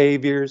new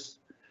behaviors,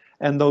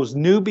 and those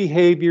new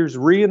behaviors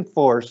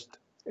reinforced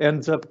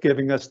ends up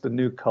giving us the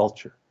new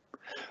culture.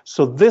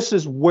 So this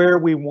is where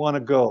we want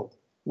to go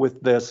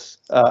with this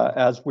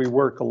as we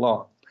work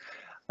along.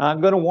 I'm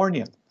going to warn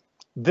you,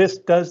 this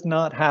does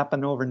not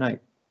happen overnight.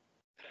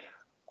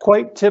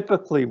 Quite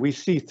typically, we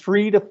see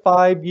 3 to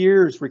 5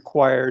 years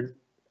required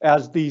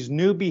as these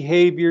new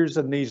behaviors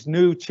and these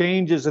new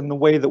changes in the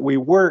way that we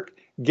work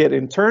get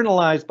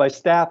internalized by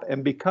staff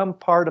and become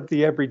part of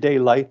the everyday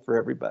life for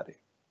everybody.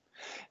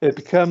 It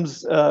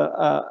becomes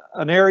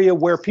an area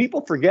where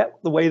people forget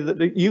the way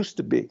that it used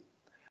to be.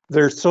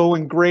 They're so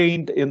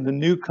ingrained in the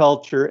new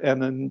culture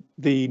and in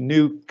the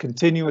new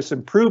continuous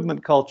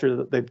improvement culture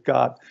that they've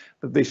got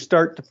that they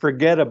start to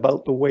forget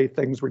about the way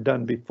things were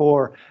done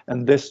before,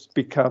 and this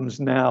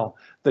becomes now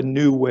the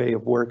new way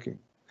of working.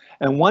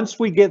 And once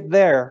we get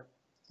there,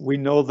 we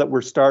know that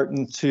we're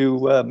starting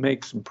to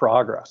make some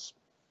progress.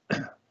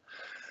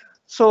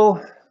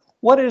 So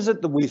what is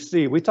it that we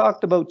see? We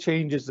talked about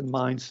changes in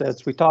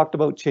mindsets. We talked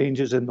about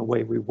changes in the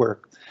way we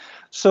work.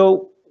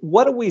 So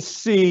what do we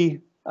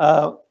see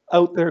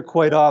out there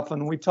quite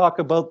often? We talk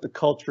about the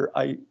culture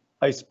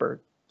iceberg.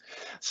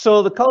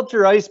 So the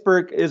culture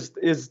iceberg is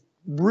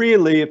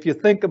really, if you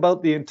think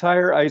about the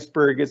entire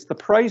iceberg, it's the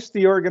price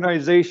the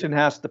organization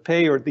has to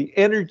pay or the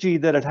energy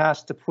that it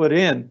has to put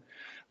in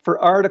for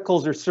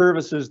articles or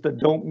services that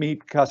don't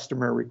meet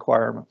customer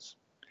requirements.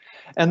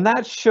 And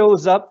that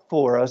shows up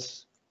for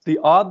us, the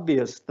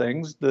obvious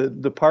things,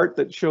 the part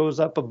that shows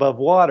up above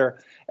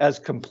water as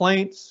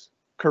complaints,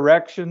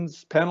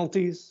 corrections,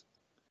 penalties,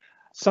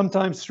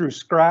 sometimes through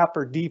scrap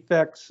or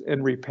defects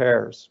and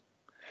repairs.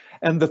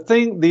 And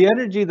the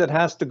energy that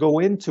has to go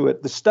into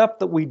it, the stuff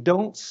that we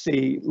don't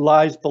see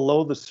lies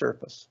below the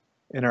surface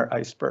in our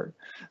iceberg,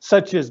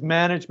 such as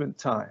management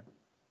time,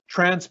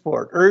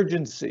 transport,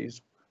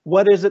 urgencies.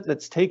 What is it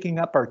that's taking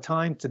up our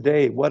time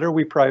today? What are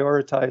we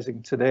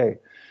prioritizing today?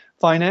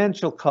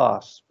 Financial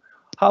costs.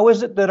 How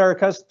is it that our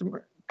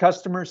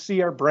customers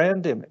see our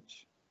brand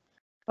image?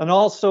 And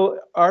also,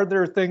 are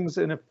there things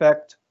in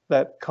effect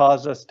that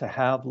cause us to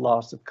have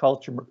loss of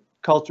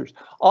cultures?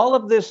 All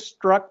of this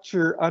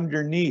structure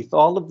underneath,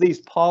 all of these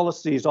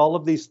policies, all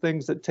of these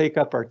things that take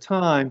up our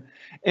time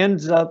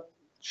ends up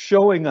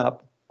showing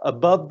up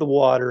above the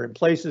water in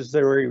places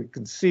where we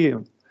can see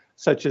them,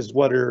 such as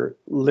what are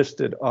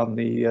listed on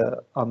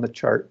the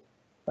chart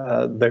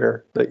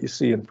there that you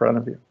see in front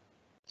of you.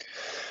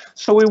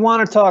 So we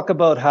want to talk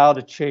about how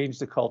to change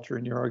the culture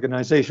in your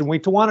organization.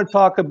 We want to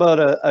talk about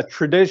a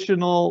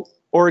traditional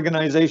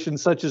organization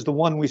such as the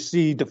one we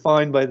see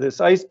defined by this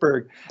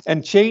iceberg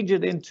and change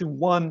it into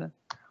one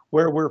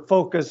where we're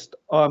focused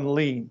on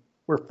lean.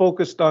 We're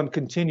focused on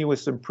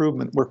continuous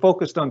improvement. We're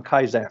focused on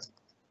Kaizen.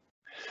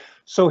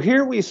 So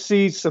here we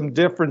see some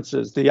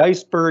differences, the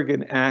iceberg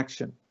in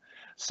action.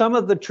 Some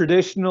of the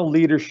traditional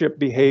leadership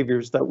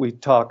behaviors that we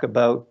talk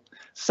about,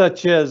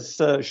 such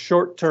as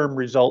short-term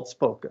results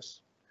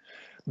focus.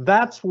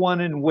 That's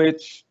one in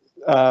which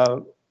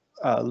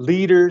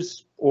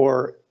leaders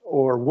or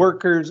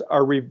workers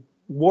are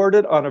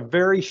rewarded on a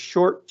very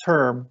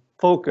short-term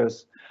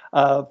focus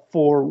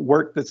for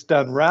work that's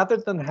done, rather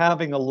than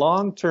having a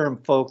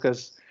long-term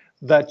focus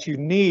that you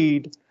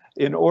need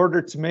in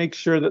order to make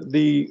sure that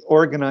the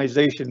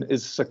organization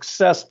is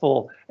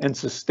successful and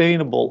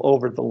sustainable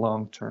over the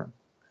long term.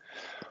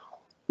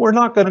 We're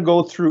not going to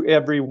go through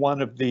every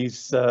one of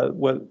these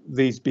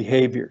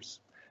behaviors,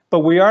 but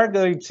we are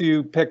going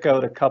to pick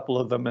out a couple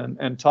of them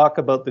and talk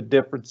about the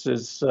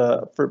differences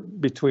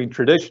between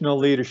traditional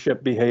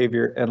leadership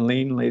behavior and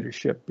lean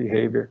leadership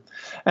behavior.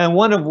 And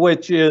one of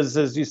which is,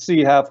 as you see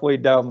halfway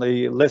down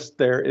the list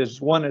there, is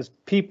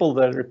people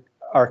that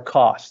are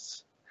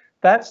costs.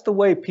 That's the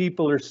way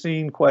people are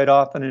seen quite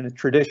often in a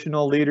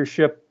traditional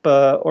leadership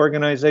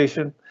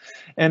organization.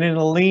 And in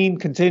a lean,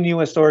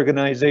 continuous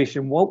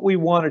organization, what we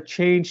want to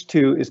change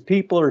to is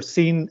people are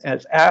seen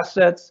as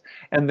assets,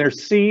 and they're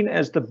seen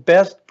as the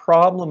best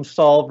problem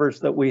solvers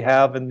that we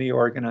have in the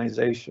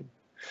organization.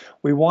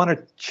 We want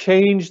to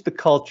change the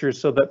culture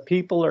so that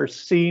people are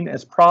seen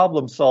as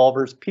problem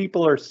solvers,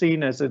 people are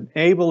seen as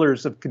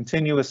enablers of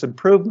continuous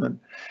improvement,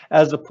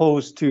 as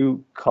opposed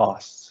to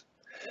costs.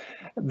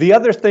 The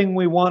other thing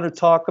we want to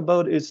talk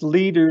about is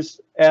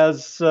leaders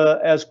as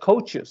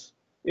coaches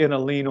in a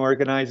lean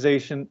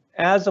organization,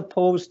 as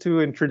opposed to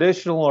in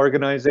traditional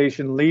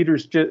organization,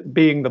 leaders just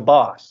being the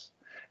boss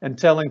and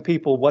telling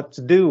people what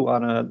to do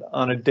on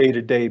a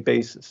day-to-day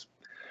basis.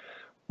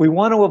 We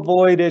want to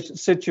avoid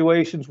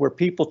situations where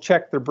people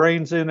check their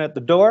brains in at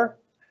the door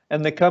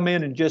and they come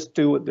in and just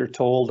do what they're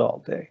told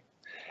all day.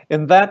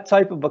 In that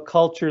type of a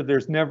culture,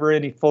 there's never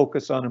any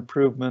focus on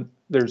improvement.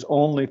 There's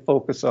only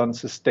focus on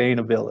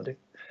sustainability,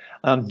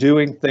 on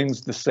doing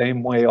things the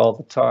same way all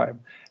the time.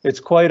 It's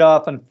quite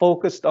often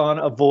focused on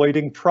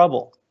avoiding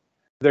trouble.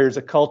 There's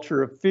a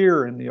culture of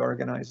fear in the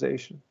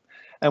organization.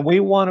 And we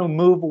want to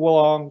move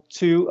along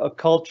to a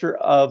culture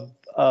of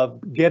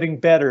getting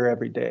better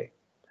every day,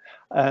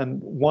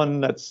 and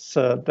one that's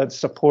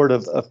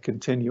supportive of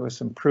continuous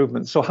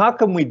improvement. So how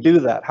can we do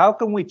that? How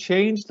can we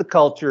change the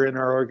culture in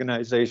our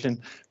organization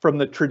from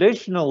the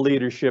traditional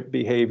leadership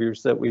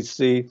behaviors that we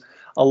see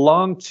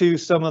along to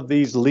some of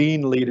these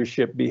lean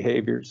leadership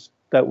behaviors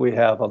that we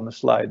have on the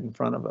slide in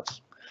front of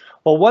us?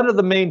 Well, one of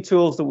the main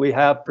tools that we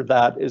have for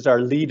that is our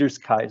Leaders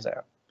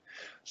Kaizen.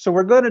 So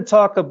we're going to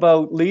talk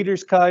about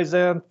Leaders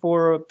Kaizen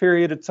for a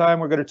period of time.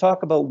 We're going to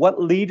talk about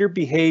what leader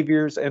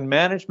behaviors and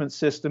management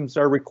systems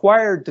are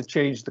required to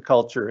change the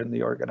culture in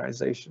the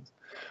organization.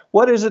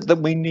 What is it that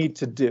we need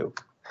to do?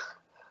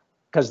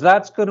 Because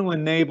that's going to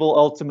enable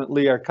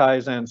ultimately our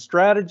Kaizen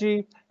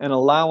strategy and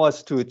allow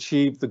us to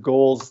achieve the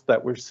goals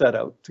that we're set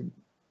out to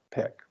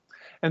pick.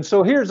 And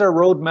so here's our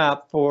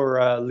roadmap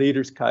for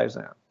Leaders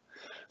Kaizen.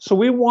 So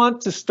we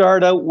want to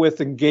start out with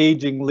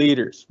engaging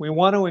leaders. We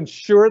want to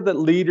ensure that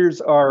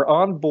leaders are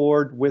on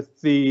board with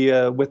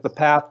the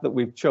path that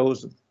we've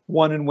chosen,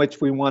 one in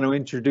which we want to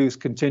introduce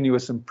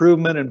continuous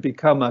improvement and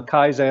become a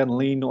Kaizen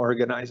lean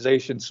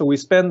organization. So we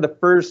spend the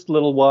first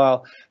little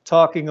while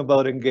talking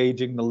about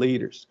engaging the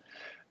leaders,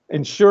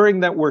 ensuring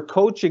that we're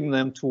coaching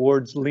them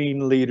towards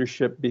lean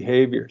leadership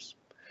behaviors.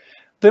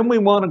 Then we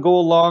want to go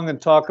along and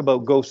talk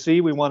about Go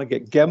See. We want to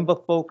get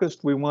Gemba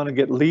focused. We want to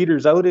get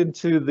leaders out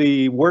into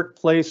the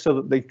workplace so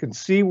that they can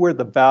see where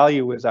the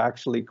value is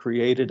actually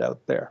created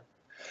out there.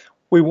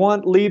 We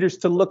want leaders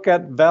to look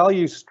at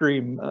value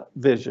stream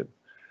vision.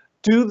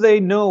 Do they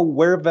know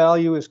where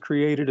value is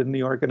created in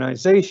the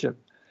organization?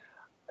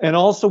 And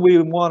also we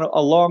want to,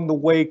 along the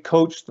way,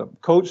 coach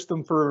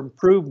them for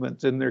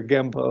improvement in their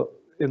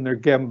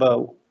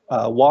Gemba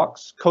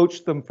walks,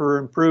 coach them for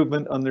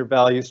improvement on their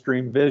value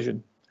stream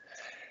vision.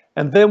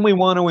 And then we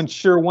want to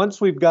ensure,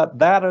 once we've got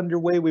that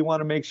underway, we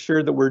want to make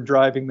sure that we're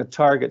driving the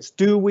targets.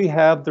 Do we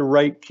have the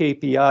right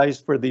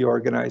KPIs for the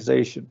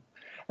organization?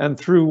 And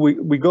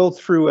we go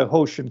through a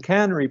Hoshin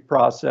Cannery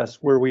process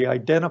where we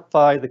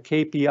identify the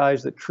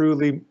KPIs that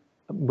truly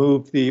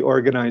move the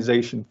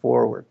organization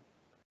forward.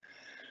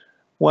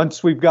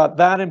 Once we've got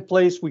that in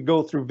place, we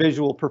go through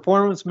visual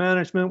performance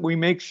management. We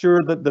make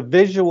sure that the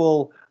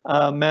visual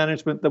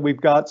management that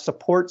we've got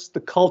supports the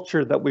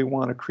culture that we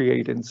want to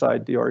create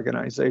inside the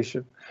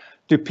organization.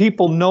 Do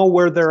people know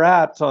where they're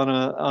at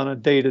on a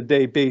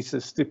day-to-day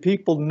basis? Do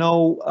people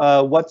know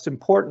what's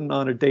important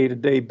on a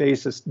day-to-day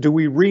basis? Do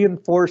we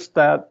reinforce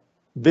that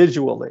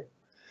visually?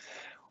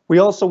 We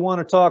also want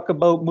to talk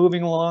about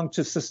moving along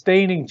to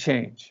sustaining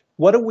change.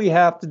 What do we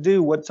have to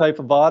do? What type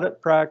of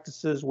audit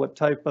practices, what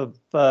type of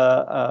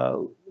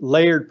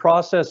layered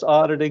process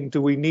auditing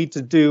do we need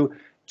to do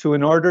to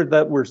ensure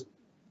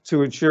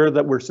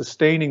that we're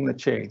sustaining the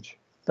change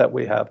that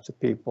we have to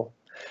people?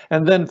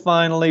 And then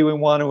finally, we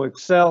want to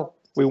excel.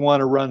 We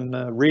want to run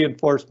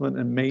reinforcement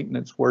and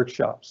maintenance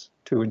workshops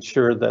to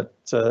ensure that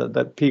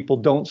that people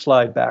don't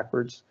slide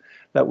backwards,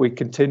 that we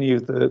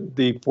continue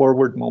the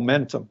forward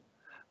momentum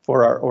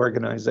for our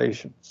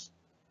organizations.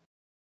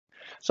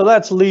 So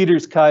that's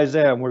Leaders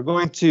Kaizen. We're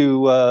going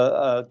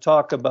to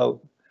talk about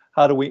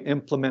how do we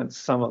implement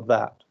some of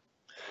that.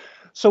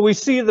 So we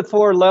see the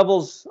 4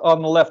 levels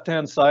on the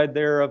left-hand side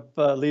there of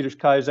Leaders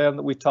Kaizen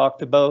that we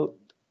talked about: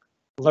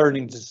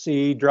 learning to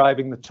see,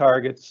 driving the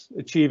targets,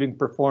 achieving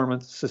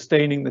performance,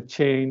 sustaining the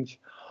change.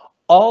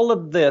 All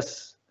of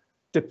this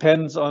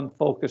depends on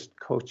focused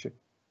coaching.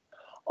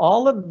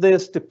 All of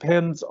this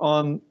depends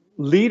on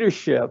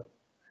leadership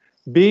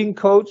being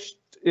coached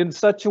in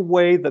such a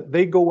way that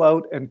they go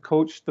out and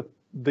coach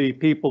the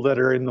people that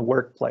are in the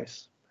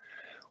workplace.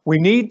 We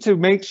need to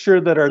make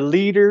sure that our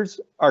leaders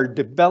are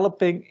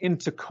developing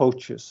into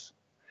coaches.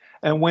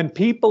 And when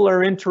people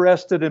are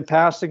interested in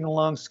passing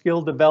along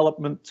skill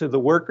development to the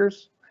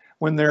workers,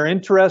 when they're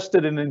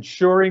interested in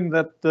ensuring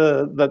that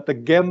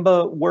the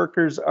Gemba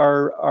workers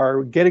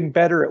are getting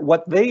better at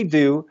what they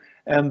do,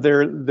 and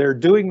they're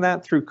doing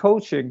that through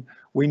coaching,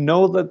 we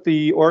know that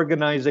the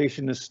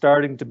organization is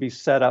starting to be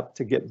set up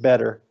to get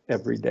better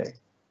every day.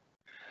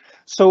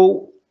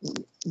 So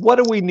what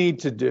do we need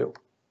to do?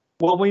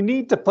 Well, we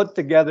need to put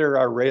together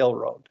our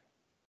railroad.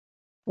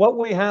 What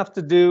we have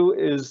to do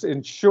is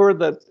ensure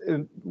that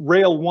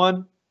rail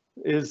one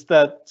is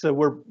that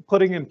we're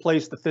putting in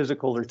place the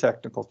physical or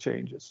technical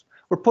changes.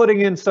 We're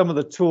putting in some of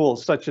the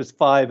tools such as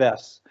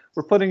 5S.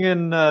 We're putting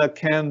in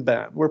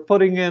Kanban. We're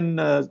putting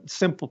in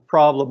simple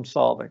problem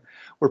solving.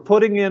 We're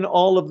putting in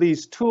all of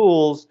these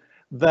tools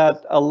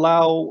that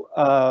allow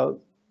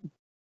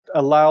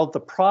the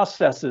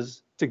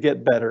processes to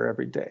get better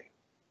every day.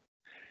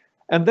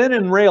 And then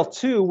in Rail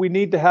 2, we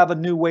need to have a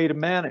new way to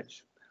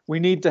manage. We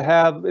need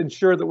to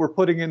ensure that we're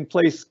putting in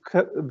place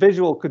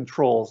visual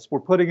controls. We're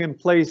putting in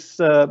place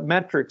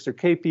metrics or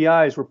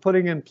KPIs. We're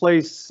putting in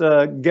place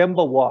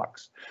Gemba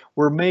walks.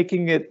 We're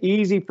making it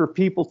easy for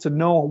people to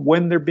know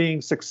when they're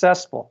being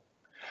successful.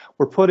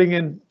 We're putting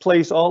in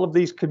place all of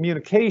these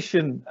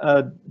communication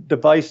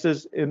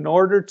devices in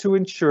order to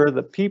ensure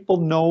that people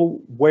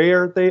know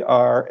where they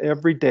are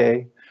every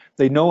day.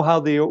 They know how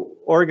the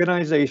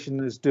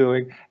organization is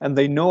doing, and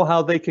they know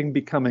how they can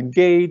become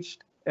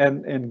engaged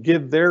and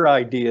give their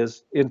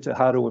ideas into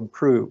how to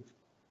improve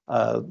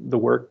the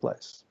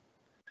workplace.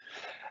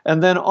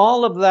 And then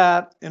all of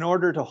that, in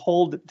order to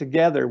hold it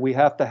together, we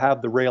have to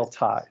have the rail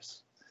ties.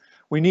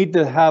 We need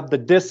to have the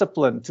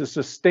discipline to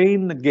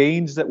sustain the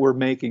gains that we're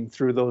making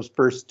through those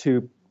first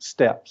two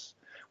steps.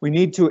 We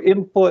need to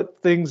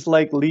input things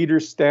like leader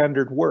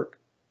standard work.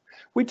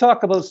 We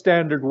talk about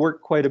standard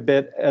work quite a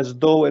bit as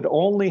though it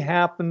only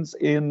happens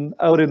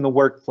out in the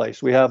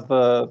workplace. We have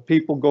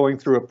people going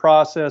through a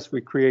process,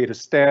 we create a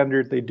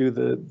standard, they do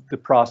the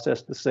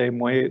process the same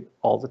way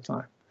all the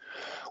time.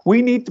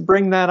 We need to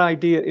bring that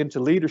idea into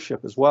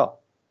leadership as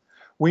well.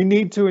 We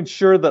need to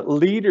ensure that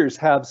leaders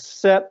have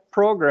set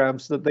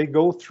programs that they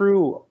go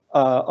through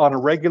on a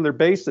regular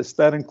basis.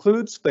 That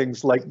includes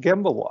things like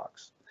Gemba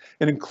walks.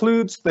 It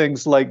includes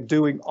things like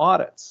doing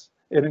audits.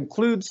 It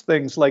includes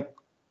things like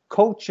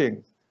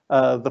coaching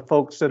the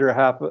folks that are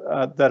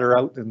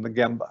out in the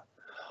Gemba.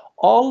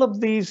 All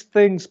of these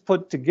things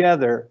put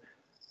together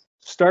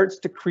starts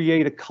to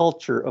create a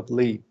culture of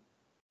lead.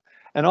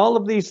 And all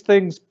of these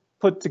things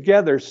put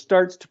together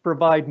starts to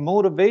provide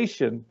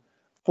motivation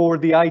for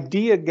the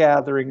idea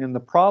gathering and the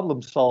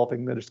problem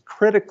solving that is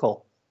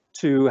critical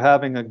to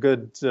having a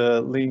good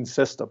lean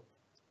system.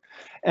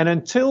 And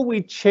until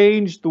we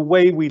change the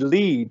way we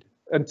lead,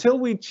 until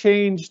we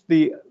change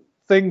the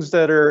things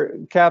that are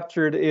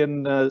captured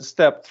in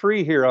step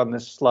 3 here on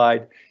this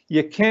slide,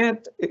 you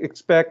can't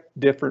expect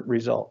different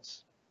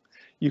results.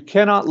 You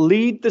cannot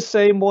lead the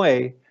same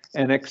way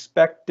and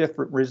expect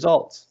different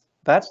results.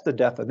 That's the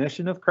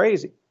definition of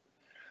crazy.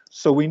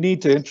 So we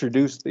need to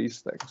introduce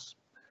these things.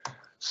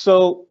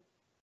 So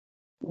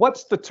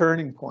what's the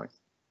turning point?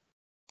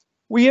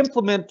 We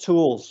implement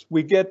tools.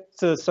 We get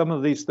some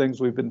of these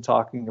things we've been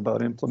talking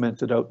about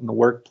implemented out in the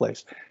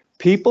workplace.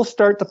 People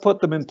start to put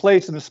them in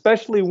place, and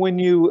especially when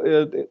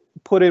you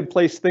put in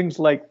place things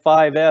like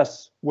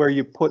 5S, where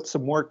you put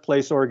some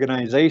workplace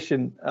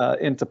organization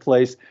into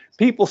place,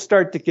 people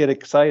start to get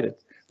excited.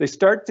 They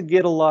start to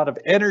get a lot of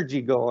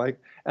energy going,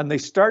 and they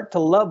start to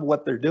love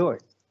what they're doing.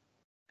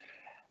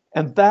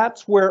 And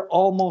that's where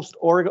almost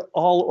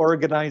all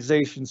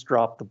organizations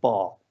drop the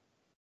ball.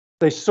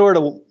 They sort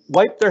of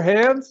wipe their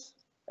hands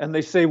and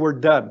they say, we're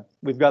done.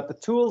 We've got the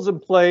tools in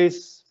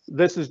place.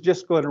 This is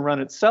just going to run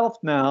itself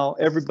now.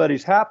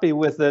 Everybody's happy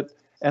with it.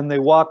 And they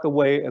walk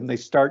away and they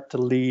start to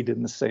lead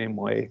in the same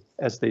way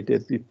as they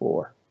did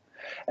before.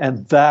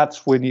 And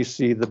that's when you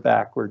see the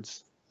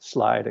backwards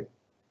sliding.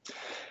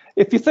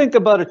 If you think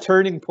about a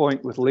turning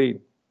point with lean,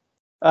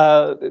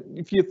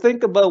 if you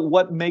think about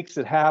what makes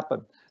it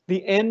happen,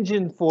 the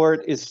engine for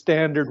it is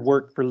standard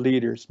work for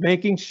leaders,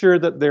 making sure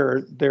that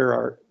there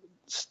are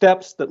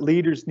steps that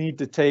leaders need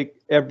to take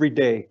every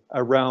day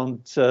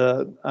around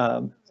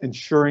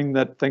ensuring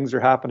that things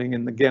are happening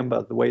in the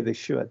Gemba the way they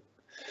should.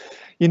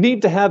 You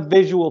need to have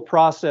visual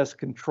process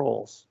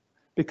controls,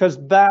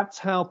 because that's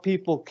how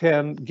people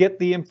can get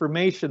the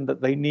information that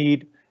they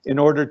need in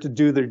order to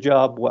do their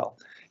job well.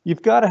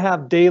 You've got to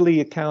have daily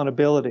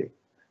accountability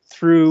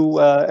through,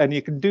 and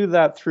you can do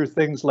that through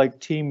things like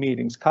team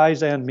meetings,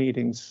 KAIZEN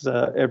meetings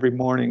every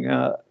morning,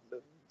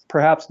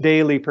 perhaps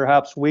daily,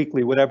 perhaps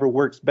weekly, whatever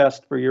works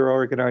best for your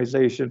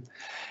organization.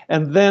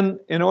 And then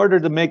in order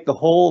to make the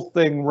whole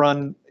thing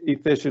run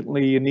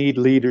efficiently, you need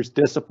leaders'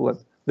 discipline,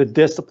 the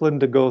discipline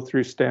to go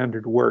through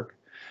standard work,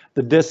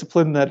 the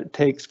discipline that it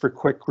takes for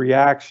quick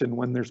reaction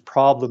when there's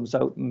problems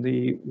out in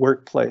the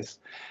workplace,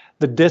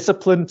 the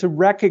discipline to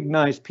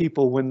recognize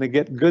people when they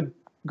get good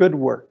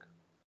work.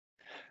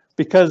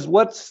 Because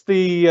what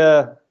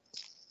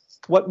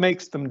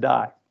makes them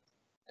die?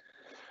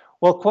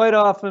 Well, quite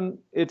often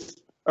it's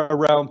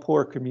around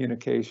poor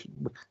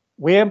communication.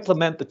 We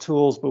implement the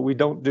tools, but we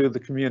don't do the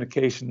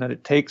communication that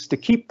it takes to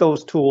keep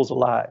those tools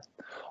alive.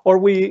 Or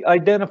we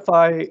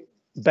identify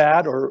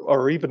bad,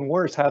 or even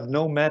worse, have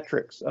no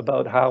metrics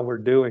about how we're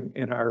doing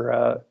in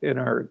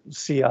our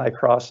CI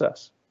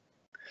process.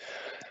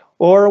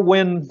 Or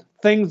when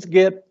things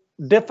get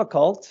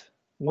difficult,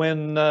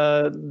 when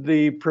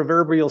the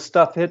proverbial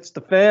stuff hits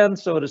the fan,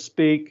 so to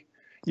speak,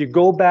 you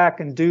go back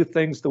and do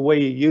things the way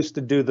you used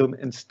to do them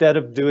instead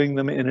of doing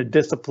them in a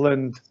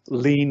disciplined,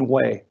 lean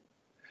way.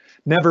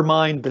 Never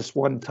mind this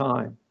one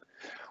time.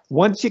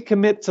 Once you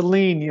commit to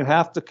lean, you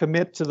have to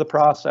commit to the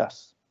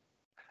process.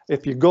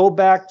 If you go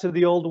back to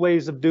the old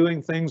ways of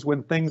doing things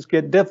when things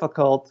get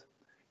difficult,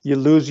 you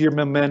lose your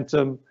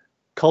momentum,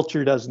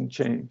 culture doesn't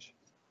change.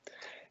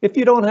 If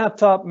you don't have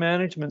top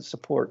management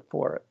support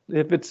for it,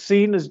 if it's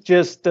seen as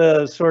just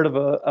sort of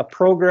a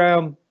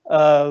program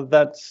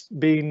that's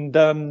being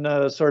done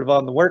sort of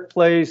on the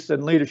workplace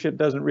and leadership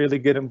doesn't really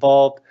get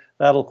involved,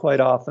 that'll quite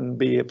often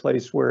be a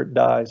place where it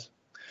dies.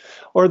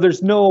 Or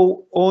there's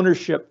no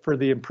ownership for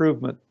the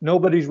improvement.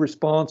 Nobody's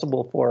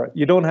responsible for it.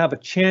 You don't have a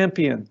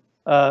champion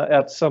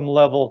at some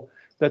level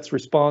that's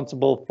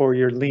responsible for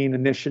your lean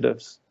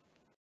initiatives.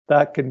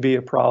 That can be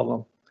a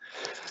problem.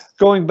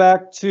 Going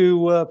back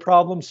to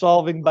problem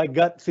solving by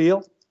gut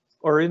feel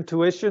or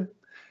intuition,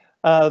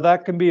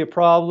 that can be a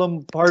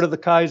problem. Part of the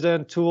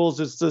Kaizen tools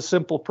is the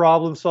simple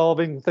problem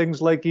solving,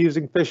 things like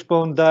using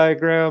fishbone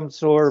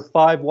diagrams or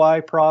 5 why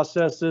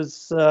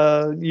processes,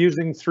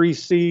 using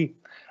 3C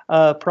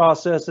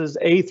processes,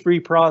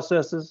 A3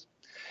 processes.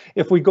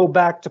 If we go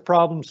back to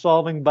problem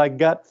solving by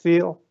gut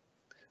feel,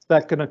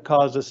 that can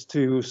cause us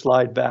to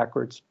slide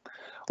backwards.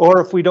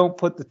 Or if we don't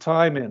put the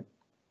time in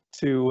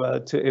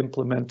to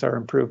implement our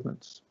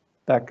improvements,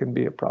 that can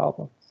be a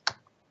problem.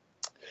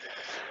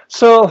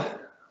 So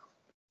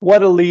what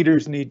do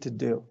leaders need to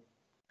do?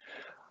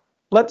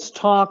 Let's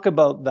talk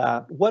about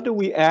that. What do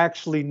we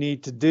actually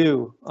need to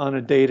do on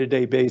a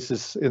day-to-day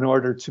basis in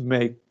order to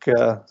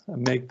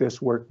make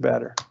this work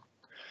better?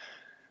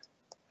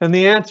 And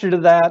the answer to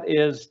that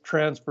is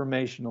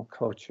transformational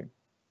coaching.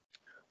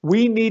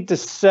 We need to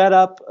set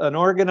up an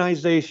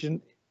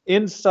organization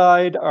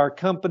inside our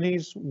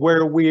companies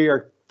where we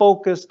are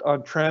focused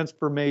on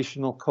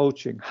transformational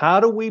coaching.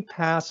 How do we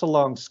pass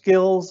along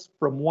skills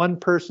from one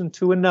person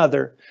to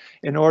another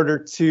in order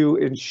to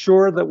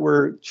ensure that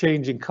we're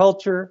changing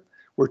culture,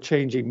 we're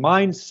changing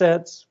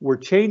mindsets, we're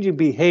changing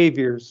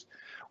behaviors,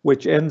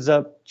 which ends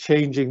up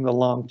changing the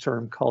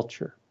long-term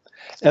culture?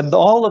 And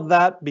all of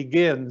that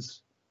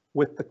begins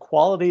with the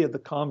quality of the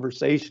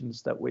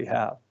conversations that we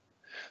have.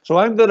 So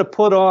I'm going to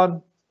put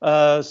on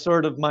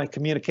sort of my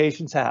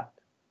communications hat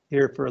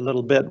here for a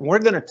little bit. We're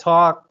going to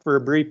talk for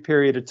a brief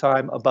period of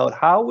time about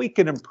how we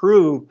can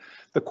improve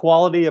the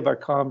quality of our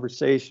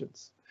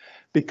conversations,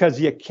 because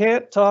you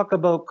can't talk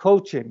about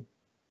coaching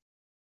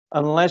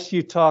unless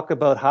you talk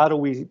about how do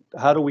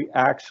we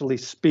actually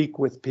speak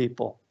with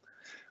people.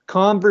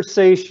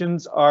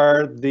 Conversations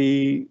are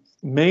the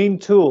main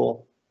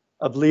tool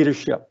of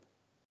leadership.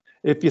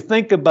 If you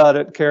think about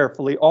it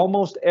carefully,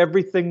 almost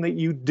everything that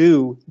you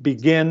do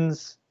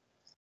begins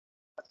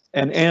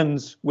and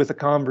ends with a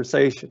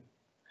conversation.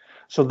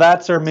 So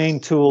that's our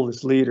main tool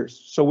as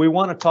leaders. So we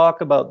want to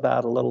talk about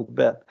that a little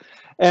bit.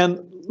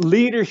 And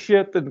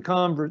leadership and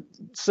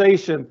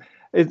conversation,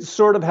 it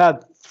sort of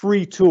had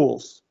 3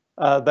 tools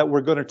that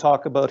we're going to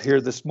talk about here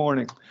this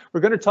morning.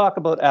 We're going to talk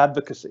about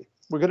advocacy.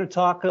 We're going to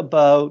talk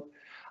about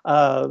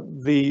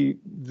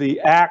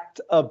the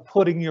act of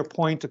putting your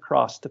point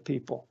across to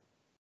people.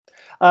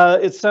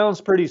 It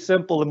sounds pretty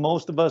simple, and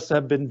most of us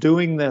have been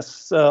doing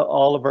this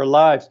all of our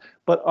lives,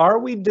 but are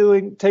we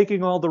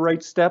taking all the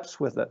right steps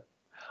with it?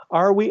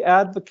 Are we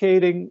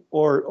advocating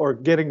or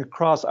getting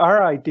across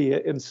our idea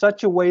in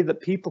such a way that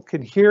people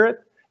can hear it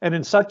and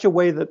in such a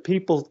way that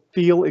people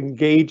feel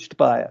engaged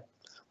by it?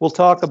 We'll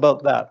talk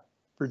about that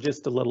for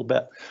just a little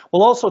bit.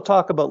 We'll also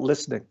talk about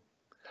listening.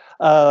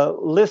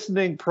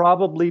 Listening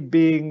probably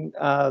being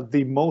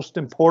the most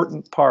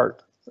important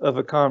part of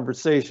a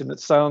conversation. It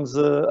sounds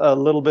a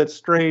little bit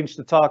strange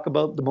to talk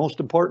about the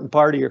most important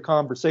part of your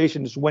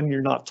conversation is when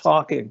you're not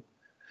talking.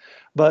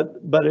 But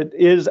it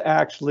is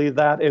actually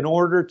that in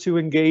order to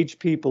engage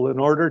people, in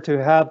order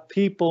to have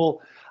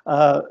people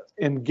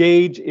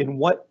engage in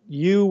what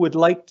you would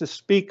like to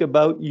speak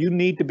about, you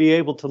need to be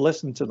able to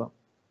listen to them.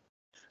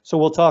 So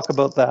we'll talk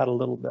about that a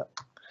little bit.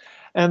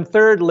 And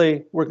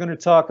thirdly, we're going to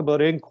talk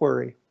about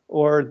inquiry,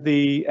 or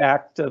the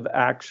act of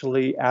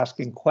actually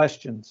asking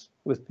questions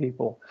with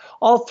people.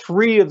 All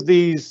 3 of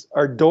these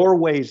are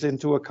doorways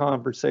into a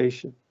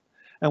conversation,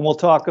 and we'll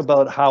talk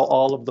about how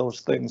all of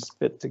those things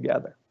fit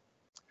together.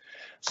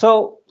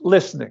 So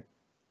listening.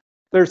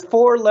 There's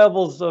 4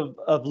 levels of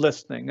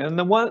listening, and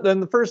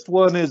the first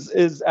one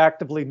is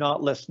actively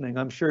not listening.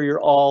 I'm sure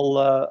you're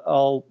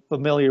all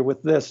familiar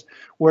with this,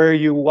 where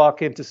you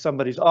walk into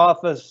somebody's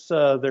office,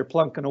 they're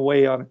plunking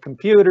away on a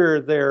computer,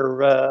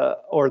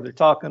 or they're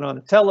talking on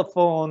a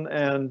telephone,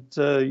 and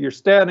you're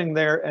standing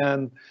there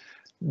and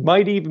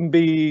might even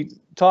be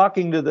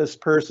talking to this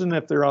person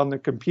if they're on the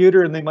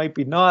computer, and they might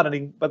be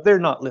nodding, but they're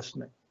not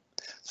listening.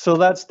 So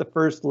that's the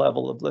first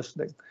level of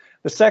listening.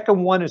 The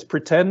second one is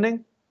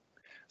pretending.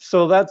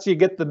 So that's, you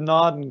get the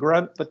nod and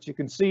grunt, but you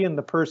can see in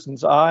the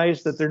person's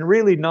eyes that they're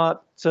really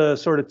not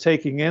sort of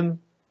taking in.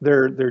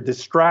 They're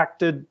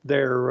distracted.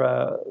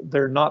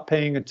 They're not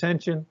paying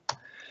attention.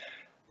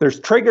 There's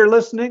trigger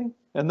listening,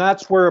 and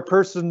that's where a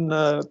person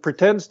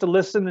pretends to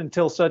listen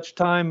until such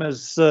time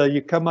as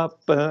you come up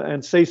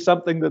and say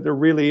something that they're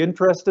really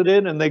interested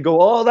in, and they go,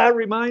 "Oh, that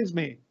reminds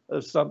me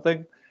of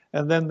something."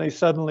 And then they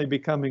suddenly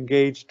become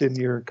engaged in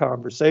your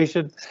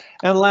conversation.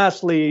 And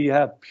lastly, you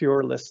have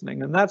pure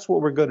listening, and that's what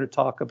we're going to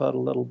talk about a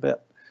little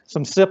bit.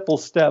 Some simple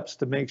steps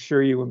to make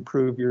sure you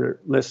improve your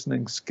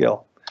listening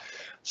skill.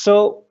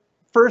 So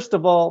first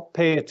of all,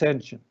 pay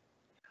attention.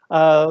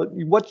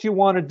 What you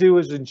want to do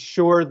is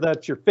ensure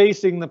that you're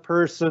facing the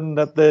person,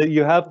 that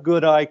you have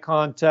good eye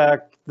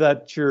contact,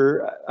 that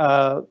you're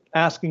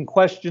asking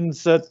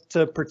questions at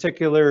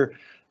particular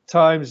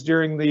times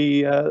during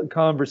the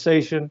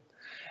conversation,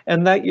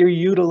 and that you're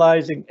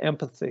utilizing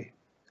empathy.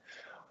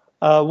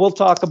 We'll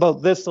talk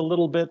about this a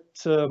little bit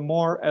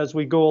more as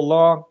we go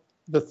along.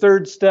 The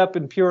third step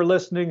in pure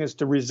listening is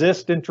to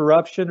resist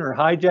interruption or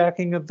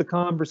hijacking of the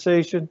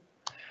conversation.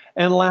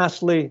 And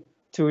lastly,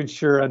 to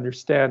ensure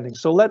understanding.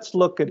 So let's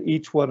look at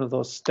each one of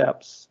those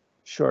steps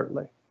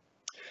shortly.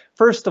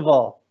 First of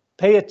all,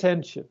 pay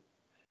attention.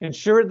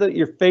 Ensure that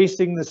you're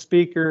facing the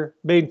speaker,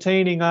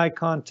 maintaining eye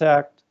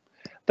contact,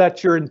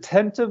 that you're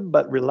attentive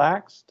but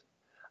relaxed.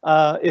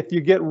 If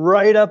you get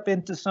right up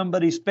into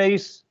somebody's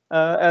face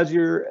as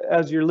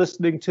you're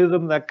listening to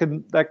them, that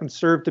can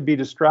serve to be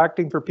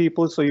distracting for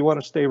people. So you want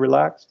to stay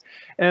relaxed.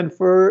 And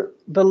for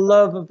the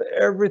love of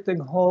everything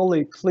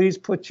holy, please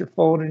put your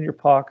phone in your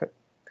pocket.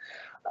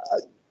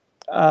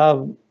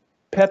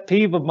 Pet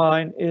peeve of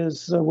mine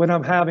is when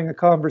I'm having a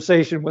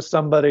conversation with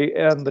somebody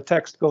and the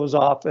text goes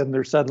off and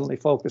they're suddenly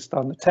focused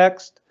on the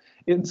text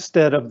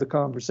instead of the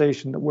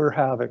conversation that we're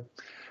having.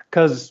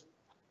 Because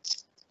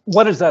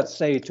what does that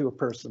say to a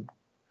person?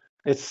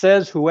 It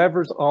says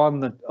whoever's on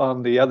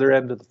the other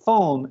end of the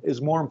phone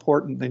is more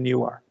important than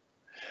you are.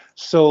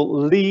 So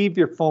leave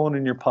your phone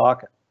in your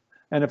pocket.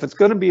 And if it's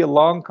going to be a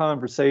long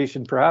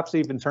conversation, perhaps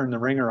even turn the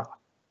ringer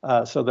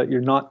off so that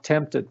you're not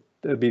tempted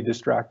to be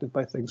distracted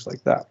by things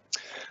like that.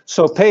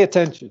 So pay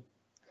attention.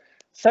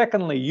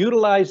 Secondly,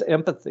 utilize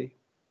empathy.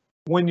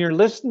 When you're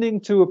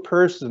listening to a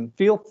person,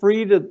 feel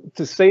free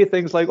to say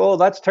things like, "Oh,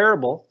 that's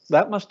terrible.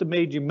 That must have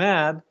made you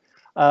mad."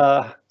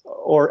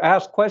 Or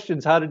ask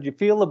questions, "How did you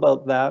feel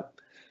about that?"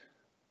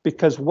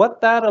 Because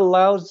what that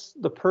allows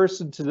the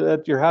person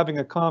that you're having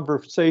a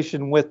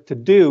conversation with to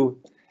do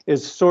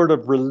is sort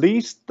of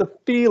release the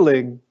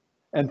feeling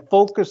and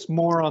focus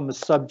more on the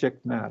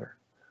subject matter.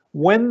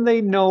 When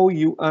they know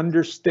you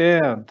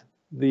understand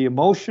the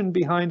emotion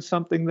behind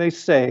something they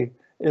say,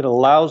 it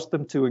allows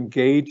them to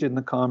engage in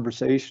the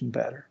conversation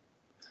better.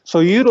 So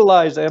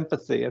utilize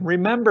empathy. And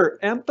remember,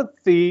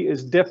 empathy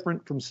is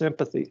different from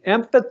sympathy.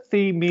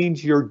 Empathy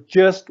means you're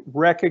just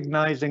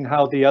recognizing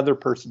how the other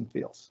person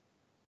feels.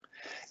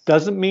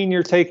 Doesn't mean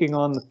you're taking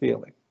on the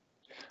feeling.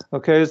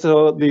 Okay,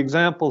 so the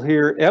example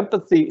here,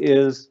 empathy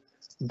is,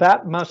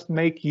 that must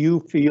make you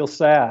feel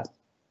sad.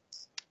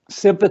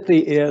 Sympathy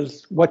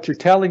is, what you're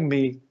telling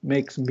me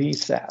makes me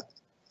sad.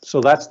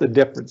 So that's the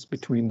difference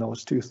between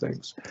those two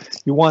things.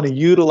 You want to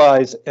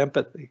utilize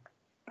empathy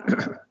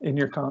in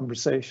your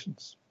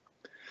conversations.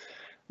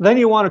 Then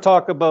you want to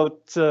talk about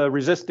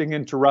resisting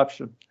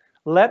interruption.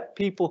 Let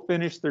people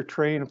finish their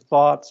train of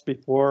thoughts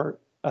before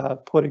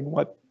putting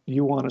what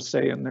you want to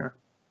say in there.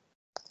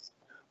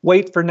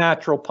 Wait for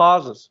natural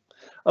pauses.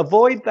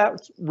 Avoid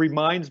that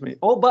reminds me.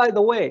 Oh, by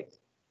the way,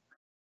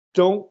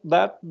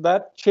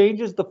 that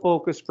changes the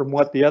focus from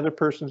what the other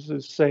person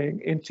is saying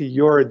into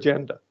your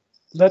agenda.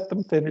 Let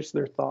them finish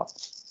their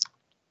thoughts.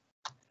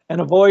 And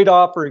avoid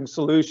offering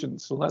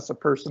solutions unless a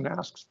person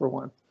asks for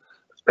one.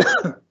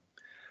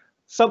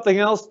 Something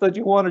else that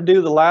you want to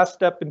do, the last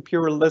step in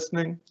pure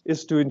listening,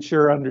 is to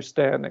ensure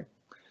understanding.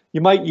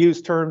 You might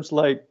use terms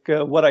like,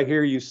 "What I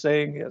hear you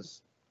saying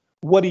is,"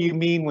 "What do you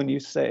mean when you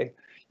say?"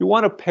 You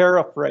want to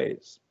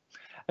paraphrase.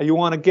 You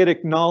want to get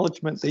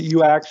acknowledgement that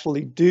you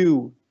actually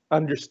do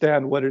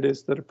understand what it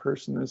is that a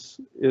person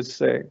is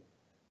saying.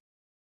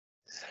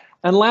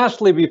 And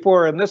lastly,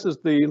 and this is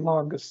the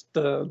longest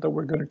that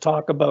we're going to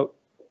talk about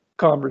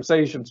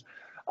conversations,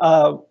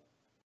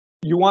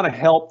 you want to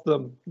help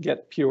them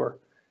get pure.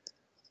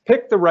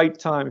 Pick the right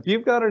time. If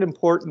you've got an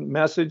important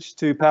message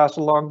to pass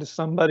along to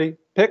somebody,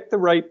 pick the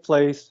right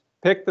place,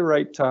 pick the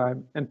right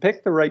time, and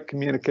pick the right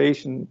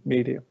communication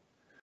medium.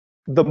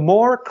 The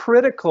more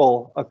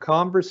critical a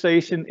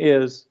conversation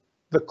is,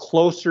 the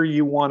closer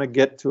you want to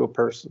get to a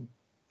person.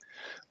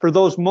 For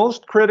those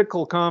most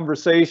critical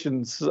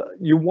conversations,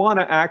 you want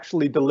to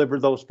actually deliver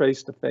those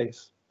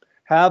face-to-face.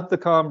 Have the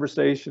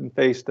conversation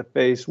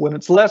face-to-face. When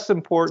it's less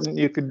important,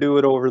 you can do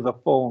it over the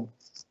phone.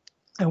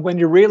 And when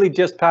you're really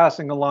just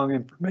passing along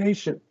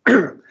information,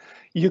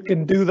 you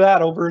can do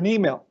that over an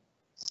email.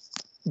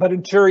 But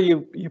ensure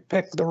you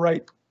pick the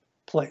right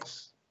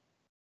place.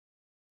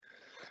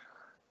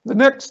 The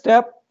next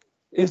step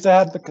is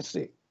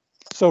advocacy.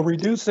 So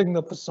reducing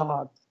the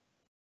facade.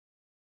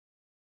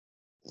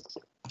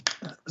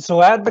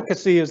 So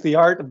advocacy is the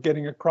art of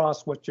getting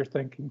across what you're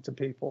thinking to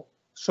people.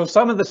 So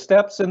some of the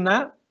steps in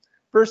that,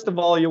 first of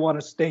all, you want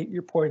to state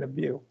your point of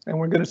view. And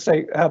we're going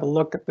to have a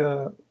look at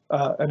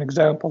an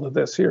example of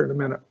this here in a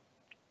minute.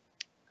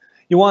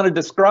 You want to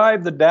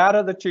describe the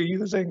data that you're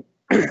using.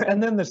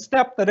 And then the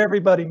step that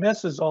everybody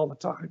misses all the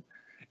time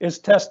is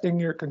testing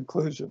your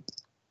conclusion.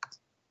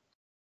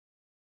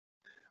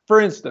 For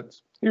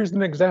instance, here's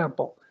an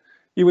example.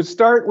 You would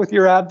start with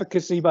your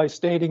advocacy by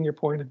stating your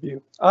point of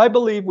view. I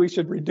believe we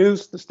should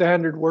reduce the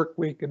standard work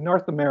week in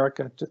North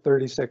America to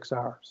 36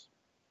 hours.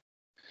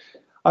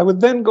 I would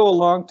then go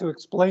along to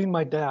explain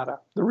my data.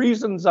 The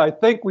reasons I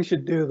think we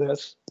should do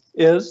this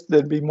is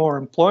there'd be more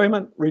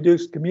employment,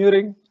 reduced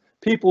commuting,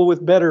 people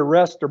with better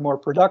rest are more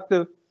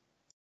productive,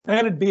 and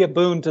it'd be a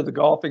boon to the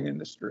golfing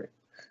industry.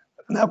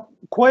 Now,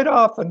 quite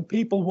often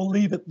people will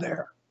leave it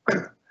there.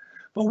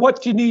 But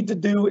what you need to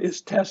do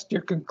is test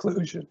your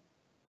conclusion.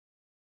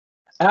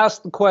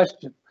 Ask the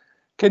question,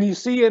 can you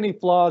see any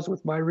flaws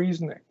with my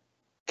reasoning?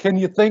 Can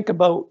you think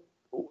about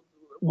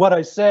what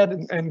I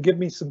said and give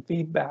me some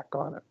feedback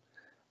on it?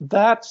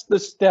 That's the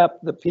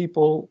step that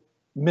people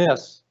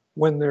miss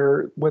when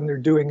they're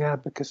doing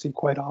advocacy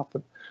quite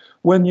often.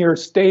 When you're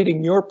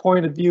stating your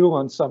point of view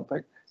on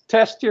something,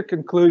 test your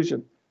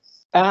conclusion.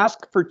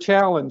 Ask for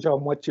challenge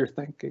on what you're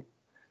thinking.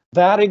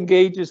 That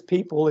engages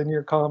people in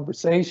your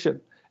conversation.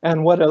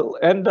 And what'll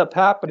end up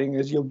happening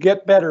is you'll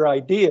get better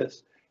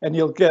ideas, and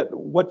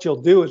what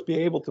you'll do is be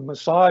able to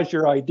massage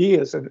your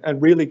ideas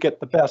and really get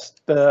the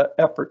best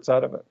efforts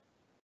out of it.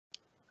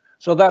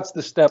 So that's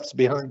the steps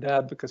behind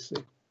advocacy.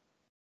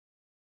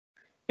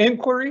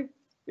 Inquiry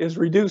is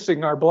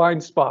reducing our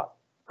blind spot.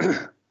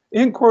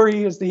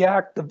 Inquiry is the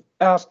act of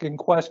asking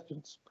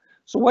questions.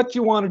 So what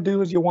you want to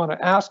do is you want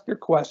to ask your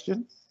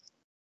question,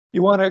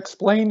 you want to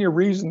explain your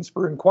reasons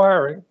for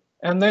inquiring,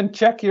 and then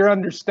check your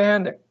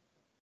understanding.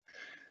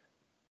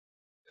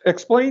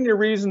 Explain your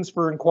reasons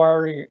for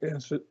inquiring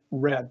is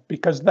red,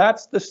 because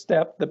that's the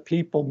step that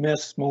people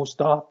miss most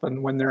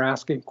often when they're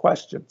asking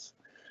questions.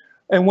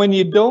 And when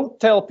you don't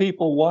tell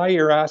people why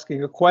you're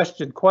asking a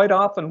question, quite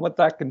often what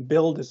that can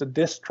build is a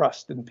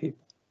distrust in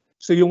people.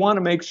 So you want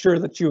to make sure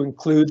that you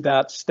include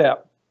that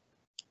step.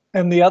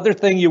 And the other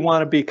thing you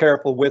want to be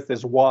careful with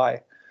is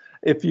why.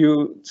 If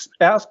you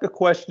ask a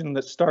question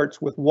that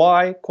starts with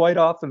why, quite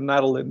often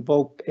that'll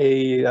invoke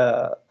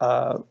a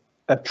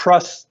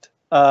trust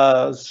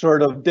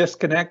sort of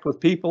disconnect with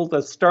people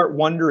that start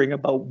wondering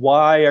about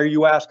why are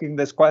you asking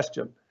this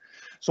question.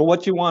 So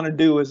what you want to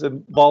do is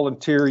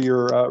volunteer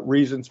your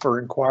reasons for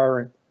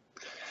inquiring.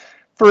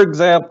 For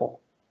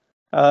example,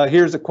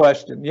 here's a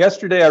question.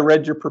 Yesterday I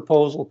read your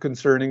proposal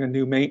concerning a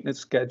new maintenance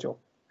schedule.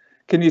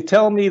 Can you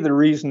tell me the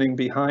reasoning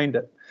behind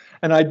it?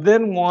 And I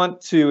then want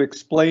to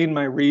explain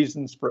my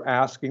reasons for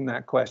asking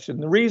that question.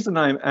 The reason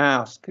I'm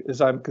asked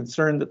is I'm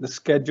concerned that the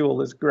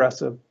schedule is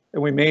aggressive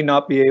and we may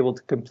not be able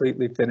to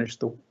completely finish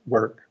the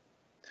work.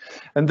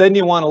 And then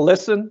you want to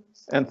listen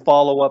and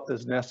follow up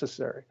as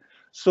necessary.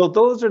 So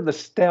those are the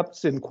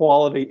steps in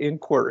quality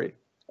inquiry.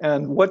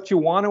 And what you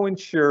want to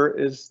ensure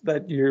is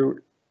that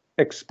you're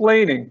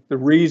explaining the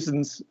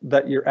reasons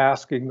that you're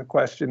asking the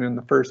question in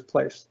the first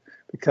place,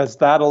 because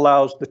that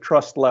allows the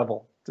trust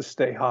level to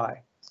stay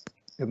high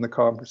in the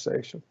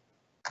conversation.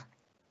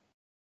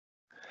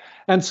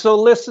 And so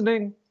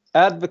listening,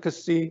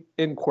 advocacy,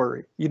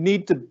 inquiry. You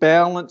need to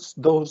balance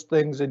those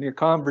things in your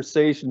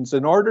conversations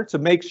in order to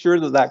make sure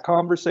that that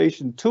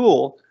conversation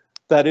tool,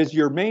 that is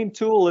your main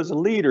tool as a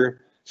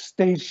leader,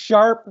 stays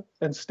sharp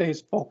and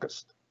stays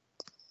focused.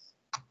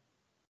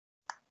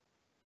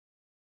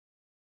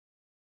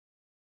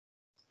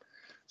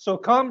 So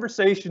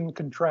conversation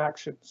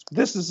contractions.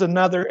 This is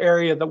another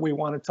area that we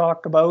want to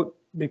talk about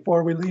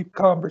before we leave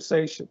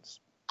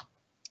conversations.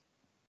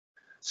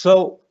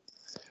 So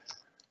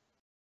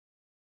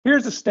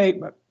here's a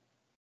statement.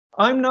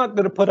 I'm not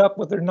going to put up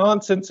with their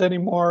nonsense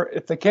anymore.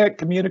 If they can't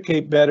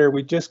communicate better,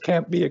 we just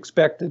can't be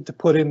expected to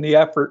put in the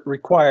effort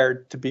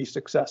required to be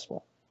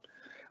successful.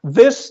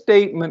 This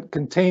statement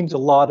contains a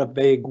lot of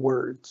vague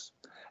words,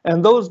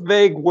 and those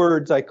vague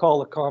words I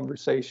call a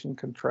conversation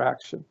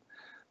contraction.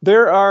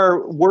 There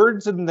are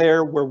words in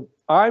there where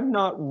I'm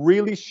not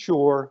really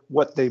sure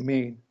what they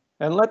mean.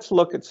 And let's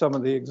look at some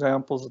of the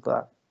examples of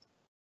that.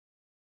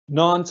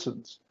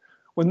 Nonsense.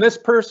 When this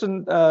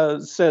person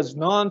says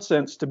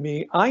nonsense to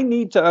me, I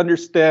need to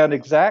understand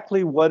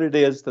exactly what it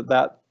is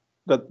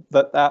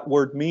that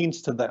word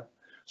means to them.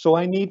 So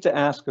I need to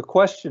ask a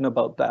question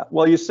about that.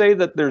 Well, you say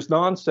that there's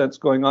nonsense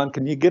going on.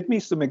 Can you give me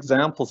some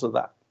examples of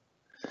that?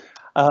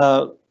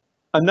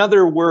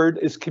 Another word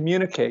is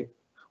communicate.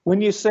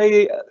 When you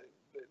say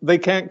they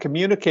can't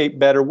communicate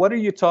better, what are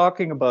you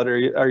talking about?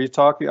 Are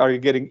you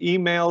getting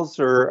emails,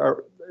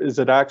 or is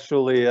it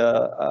actually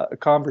a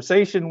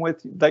conversation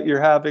that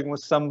you're having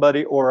with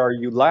somebody, or are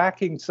you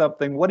lacking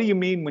something? What do you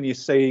mean when you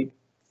say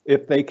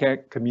if they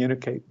can't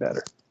communicate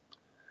better?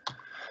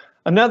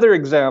 Another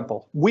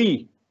example,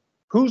 we.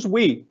 Who's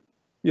we?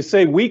 You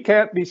say we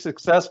can't be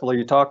successful. Are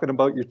you talking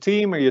about your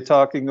team? Are you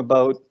talking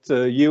about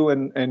you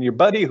and your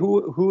buddy?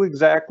 Who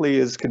exactly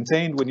is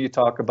contained when you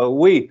talk about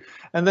we?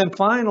 And then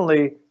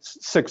finally,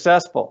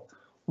 successful.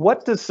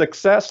 What does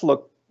success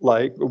look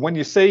like? When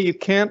you say you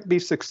can't be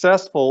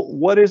successful,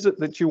 what is it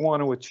that you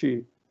want to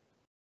achieve?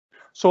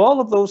 So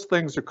all of those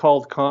things are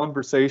called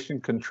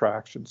conversation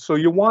contractions. So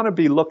you want to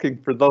be looking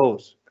for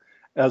those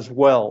as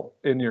well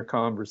in your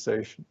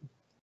conversation.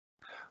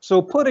 So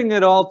putting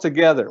it all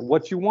together,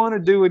 what you want to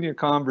do in your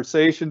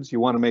conversations, you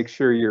want to make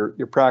sure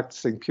you're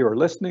practicing pure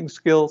listening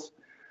skills.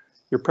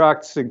 You're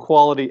practicing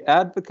quality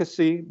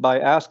advocacy by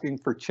asking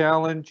for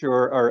challenge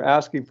or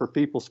asking for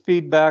people's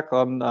feedback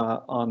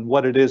on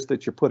what it is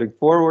that you're putting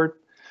forward.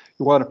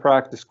 You want to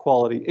practice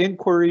quality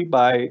inquiry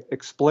by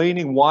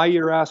explaining why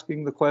you're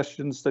asking the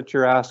questions that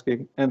you're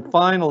asking. And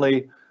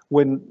finally,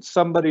 when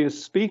somebody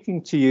is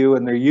speaking to you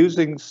and they're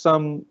using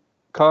some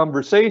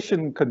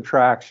conversation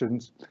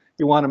contractions,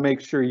 you want to make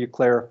sure you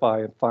clarify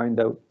and find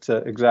out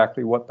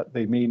exactly what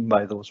they mean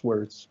by those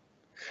words.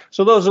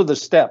 So those are the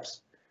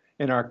steps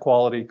in our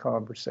quality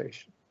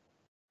conversation.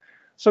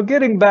 So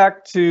getting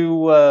back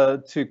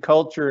to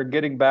culture,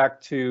 getting back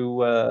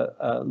to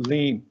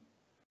lean,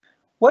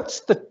 what's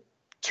the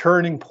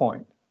turning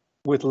point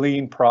with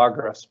lean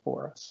progress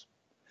for us?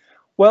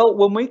 Well,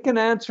 when we can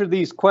answer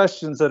these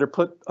questions that are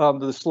put on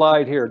the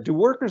slide here, do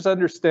workers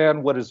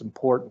understand what is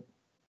important?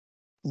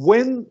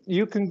 When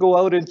you can go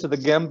out into the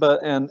Gemba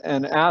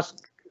and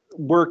ask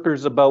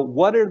workers about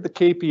what are the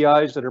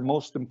KPIs that are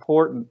most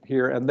important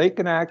here, and they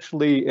can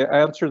actually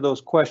answer those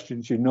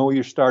questions, you know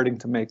you're starting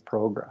to make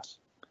progress.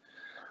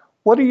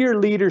 What are your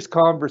leaders'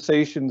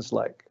 conversations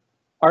like?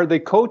 Are they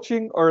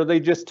coaching, or are they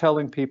just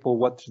telling people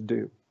what to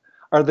do?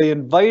 Are they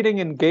inviting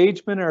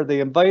engagement? Are they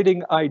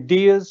inviting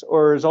ideas,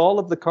 or is all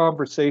of the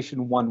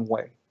conversation one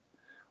way?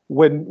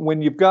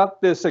 When you've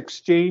got this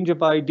exchange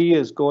of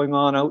ideas going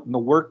on out in the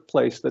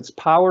workplace that's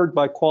powered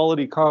by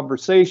quality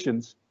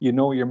conversations, you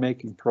know you're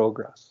making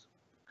progress.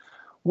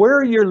 Where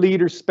are your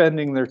leaders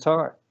spending their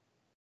time?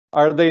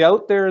 Are they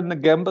out there in the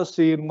Gemba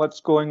seeing what's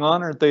going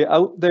on? Are they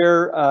out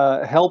there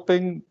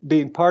helping,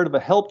 being part of a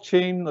help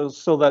chain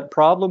so that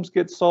problems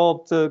get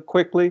solved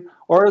quickly?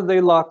 Or are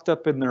they locked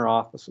up in their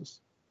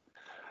offices?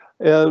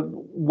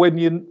 When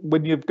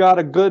you've got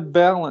a good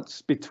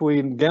balance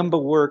between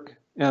Gemba work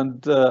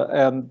and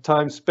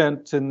time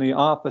spent in the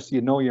office,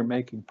 you know you're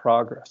making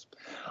progress.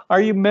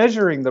 Are you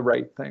measuring the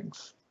right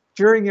things?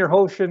 During your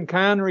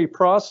Hoshinkanri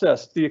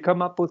process, do you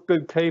come up with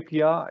good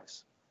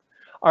KPIs?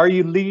 Are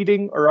you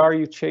leading or are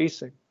you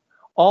chasing?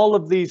 All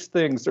of these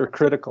things are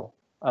critical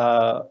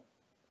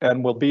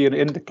and will be an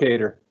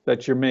indicator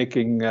that you're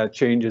making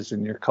changes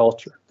in your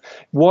culture.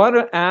 You want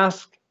to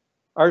ask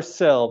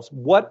ourselves,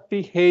 what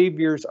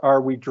behaviors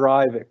are we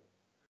driving?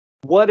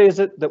 What is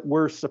it that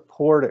we're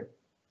supporting?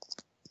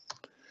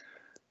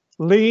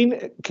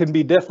 Lean can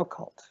be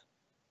difficult,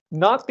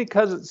 not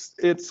because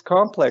it's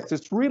complex.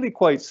 It's really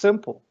quite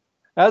simple.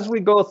 As we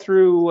go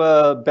through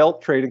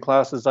belt training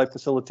classes, I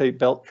facilitate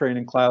belt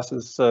training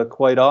classes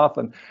quite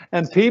often,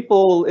 and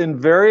people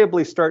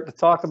invariably start to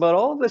talk about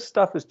all of this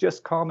stuff is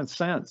just common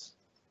sense.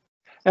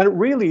 And it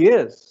really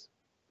is.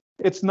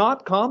 It's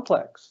not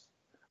complex,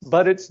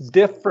 but it's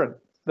different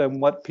than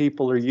what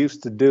people are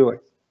used to doing.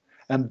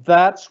 And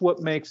that's what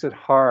makes it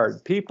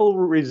hard. People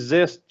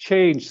resist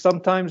change.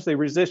 Sometimes they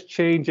resist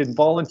change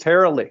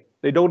involuntarily.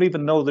 They don't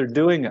even know they're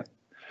doing it.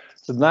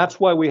 So that's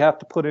why we have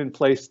to put in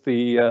place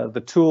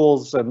the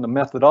tools and the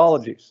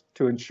methodologies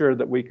to ensure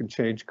that we can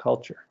change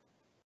culture.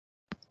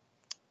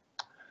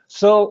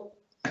 So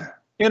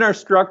in our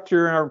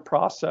structure and our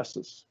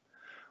processes,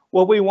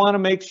 what we want to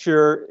make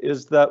sure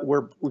is that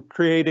we're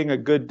creating a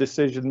good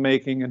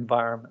decision-making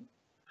environment.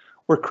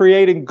 We're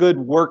creating good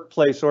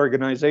workplace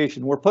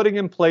organization. We're putting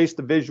in place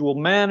the visual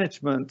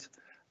management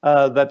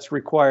that's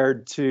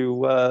required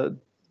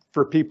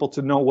for people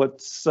to know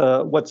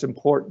what's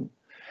important,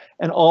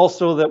 and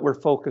also that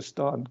we're focused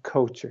on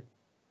coaching.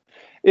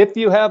 If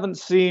you haven't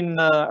seen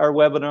our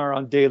webinar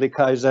on Daily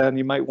Kaizen,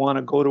 you might want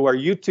to go to our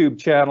YouTube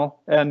channel,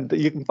 and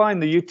you can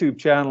find the YouTube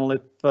channel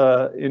if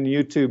in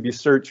YouTube you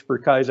search for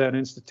Kaizen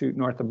Institute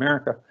North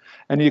America,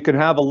 and you can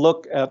have a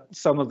look at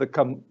some of the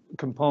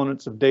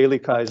components of Daily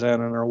Kaizen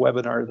in our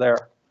webinar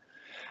there.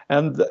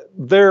 And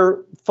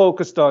they're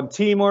focused on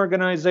team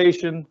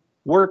organization,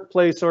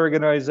 workplace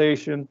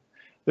organization,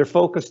 they're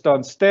focused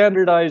on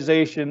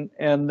standardization,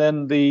 and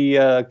then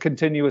the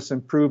continuous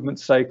improvement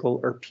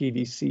cycle, or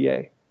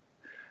PDCA.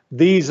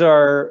 These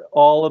are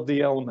all of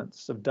the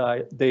elements of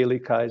Daily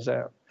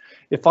Kaizen.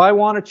 If I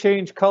want to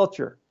change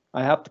culture,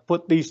 I have to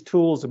put these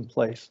tools in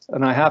place,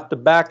 and I have to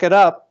back it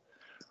up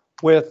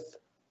with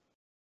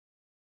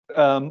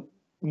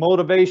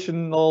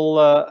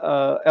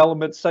motivational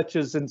elements such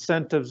as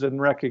incentives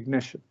and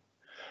recognition.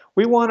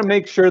 We want to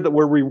make sure that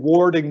we're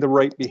rewarding the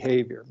right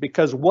behavior,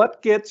 because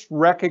what gets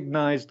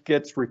recognized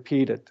gets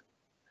repeated.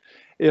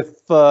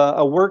 If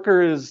a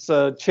worker has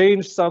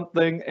changed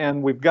something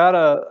and we've got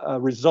a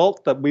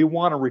result that we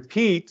want to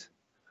repeat,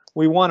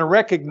 we want to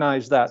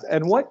recognize that.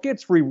 And what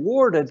gets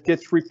rewarded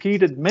gets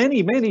repeated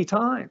many, many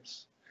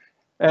times.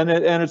 And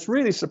it's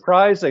really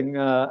surprising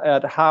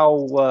at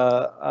how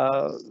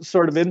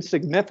sort of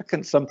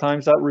insignificant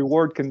sometimes that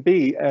reward can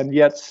be, and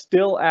yet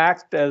still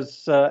act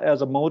as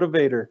a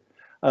motivator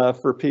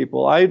for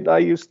people. I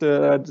used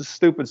to, a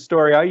stupid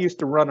story, I used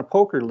to run a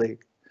poker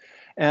league.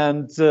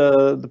 And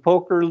the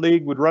poker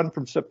league would run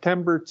from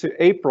September to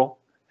April.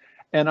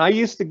 And I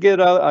used to get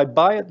out, I'd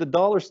buy at the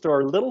dollar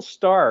store little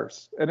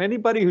stars. And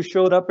anybody who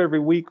showed up every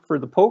week for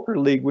the poker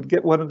league would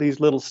get one of these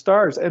little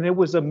stars. And it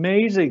was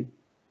amazing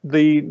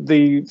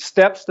the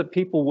steps that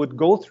people would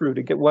go through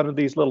to get one of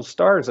these little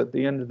stars at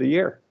the end of the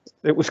year.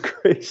 It was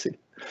crazy.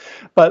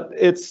 But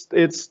it's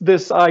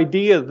this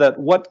idea that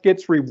what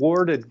gets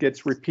rewarded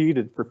gets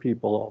repeated for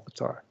people all the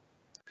time.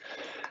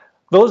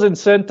 Those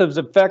incentives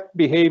affect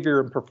behavior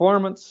and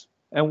performance.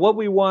 And what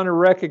we want to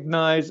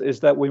recognize is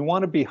that we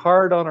want to be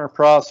hard on our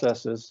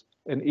processes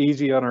and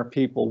easy on our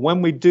people.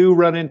 When we do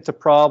run into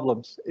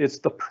problems, it's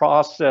the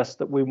process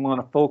that we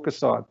want to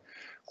focus on.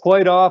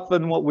 Quite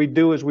often what we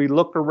do is we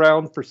look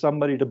around for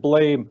somebody to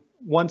blame.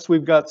 Once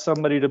we've got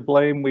somebody to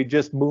blame, we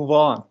just move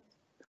on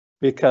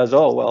because,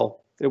 oh,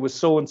 well, it was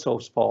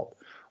so-and-so's fault.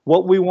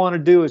 What we want to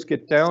do is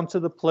get down to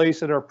the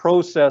place in our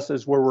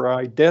processes where we're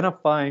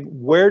identifying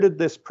where did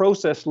this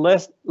process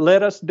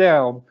let us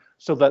down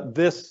so that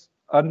this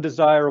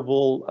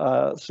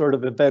undesirable sort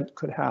of event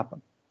could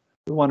happen.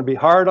 We want to be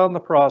hard on the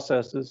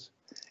processes,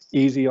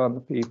 easy on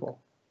the people.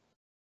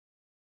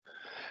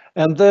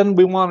 And then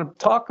we want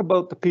to talk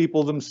about the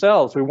people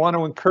themselves. We want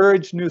to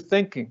encourage new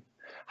thinking.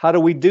 How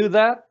do we do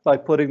that? By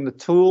putting the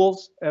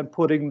tools and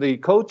putting the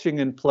coaching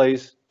in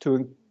place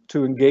to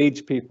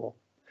engage people.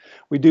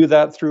 We do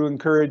that through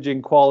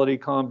encouraging quality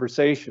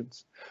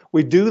conversations.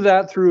 We do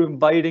that through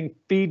inviting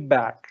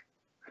feedback.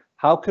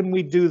 How can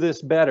we do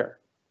this better?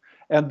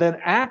 And then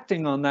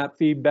acting on that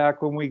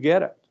feedback when we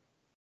get it.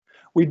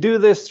 We do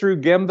this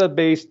through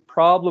Gemba-based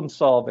problem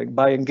solving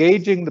by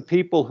engaging the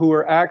people who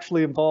are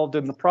actually involved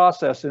in the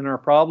process in our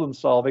problem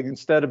solving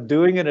instead of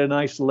doing it in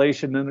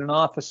isolation in an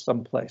office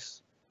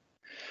someplace.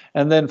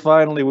 And then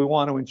finally, we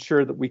want to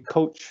ensure that we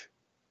coach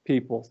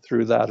people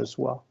through that as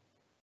well.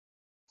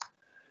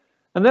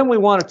 And then we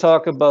want to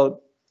talk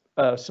about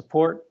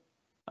support.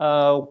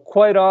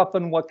 Quite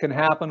often what can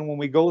happen when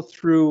we go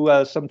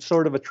through some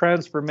sort of a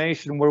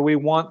transformation where we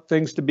want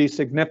things to be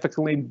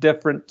significantly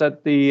different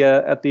at the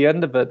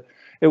end of it,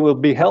 it will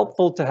be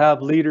helpful to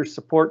have leader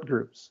support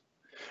groups.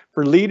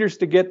 For leaders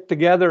to get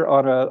together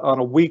on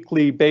a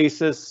weekly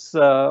basis,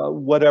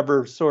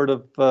 whatever sort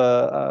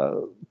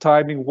of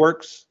timing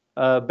works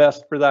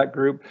best for that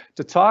group,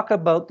 to talk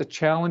about the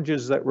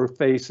challenges that we're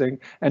facing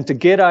and to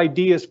get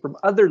ideas from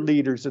other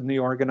leaders in the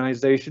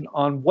organization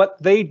on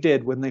what they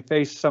did when they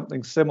faced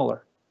something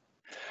similar.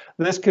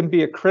 This can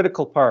be a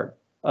critical part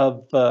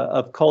of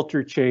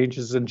culture change,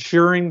 is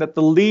ensuring that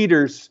the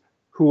leaders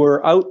who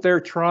are out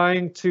there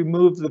trying to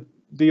move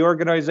the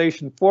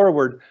organization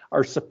forward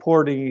are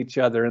supporting each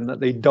other and that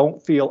they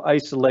don't feel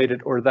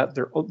isolated or that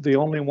they're the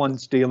only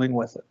ones dealing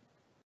with it.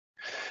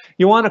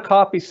 You want to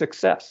copy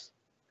success.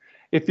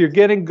 If you're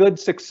getting good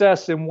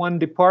success in one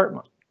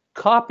department,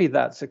 copy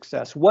that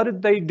success. What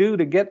did they do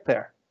to get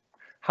there?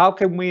 How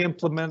can we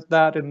implement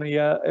that in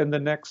the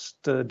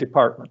next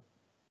department?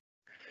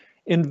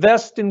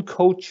 Invest in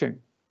coaching.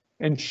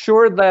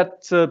 Ensure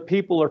that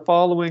people are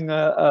following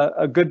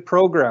a good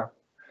program.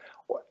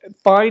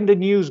 Find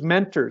and use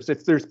mentors.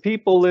 If there's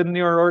people in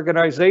your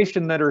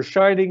organization that are a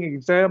shining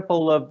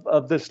example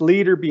of this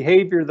leader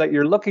behavior that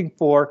you're looking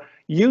for,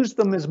 use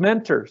them as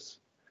mentors.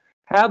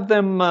 Have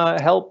them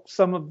help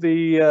some of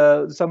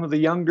the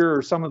younger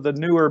or some of the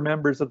newer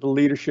members of the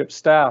leadership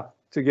staff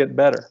to get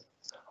better.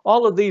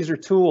 All of these are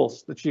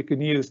tools that you can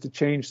use to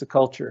change the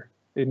culture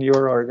in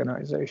your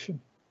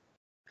organization.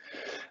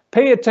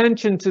 Pay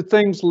attention to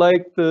things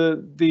like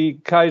the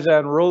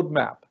KAIZEN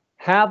roadmap.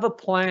 Have a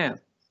plan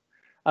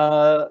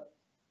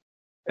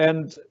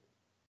and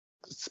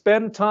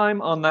spend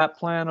time on that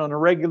plan on a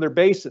regular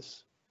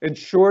basis.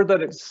 Ensure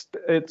that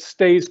it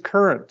stays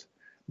current.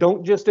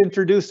 Don't just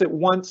introduce it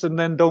once and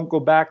then don't go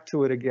back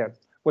to it again.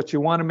 What you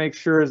want to make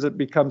sure is it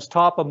becomes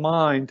top of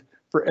mind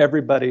for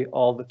everybody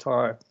all the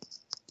time.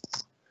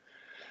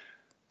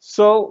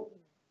 So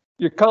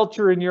your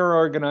culture in your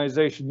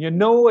organization, you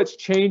know it's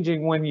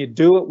changing when you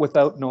do it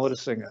without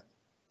noticing it.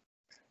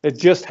 It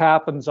just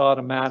happens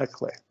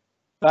automatically.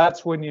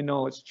 That's when you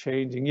know it's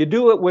changing. You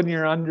do it when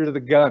you're under the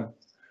gun.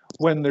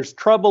 When there's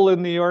trouble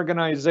in the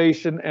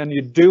organization and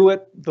you do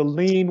it the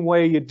lean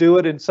way, you do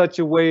it in such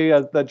a way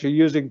that you're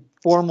using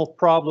formal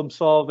problem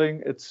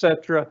solving,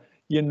 etc.,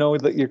 you know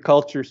that your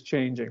culture is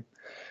changing.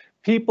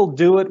 People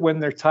do it when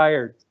they're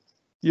tired.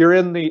 You're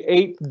in the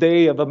 8th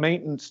day of a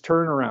maintenance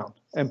turnaround.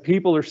 and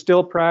people are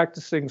still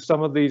practicing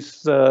some of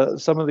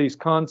these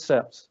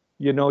concepts,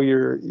 you know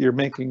you're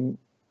making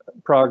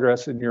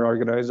progress in your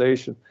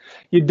organization.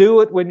 You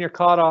do it when you're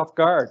caught off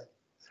guard.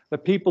 The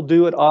people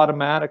do it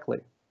automatically.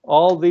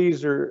 All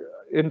these are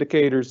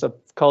indicators of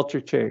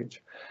culture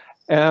change.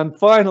 And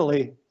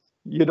finally,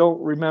 you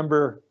don't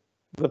remember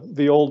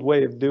the old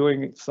way of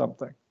doing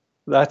something.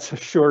 That's a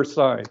sure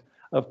sign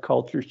of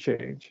culture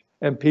change.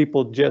 And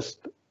people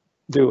just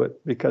do it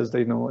because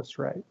they know it's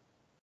right.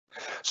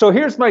 So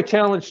here's my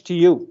challenge to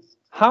you.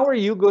 How are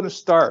you going to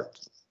start?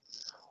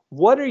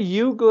 What are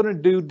you going to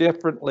do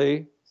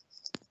differently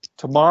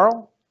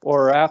tomorrow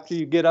or after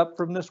you get up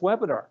from this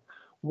webinar?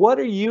 What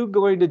are you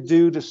going to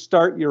do to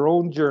start your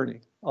own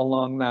journey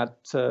along that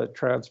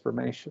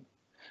transformation?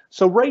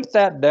 So write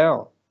that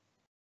down.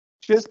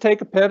 Just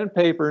take a pen and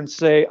paper and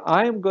say,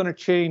 I am going to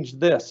change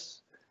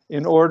this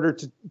in order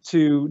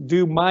to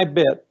do my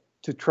bit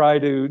to try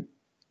to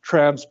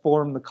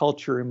transform the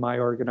culture in my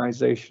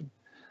organization.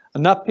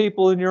 Enough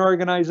people in your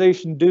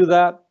organization do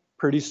that,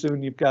 pretty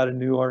soon you've got a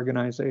new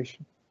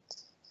organization.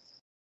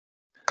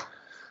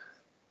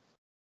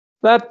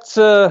 That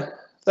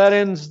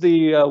ends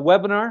the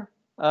webinar.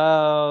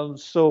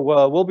 So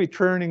we'll be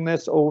turning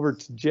this over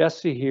to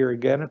Jesse here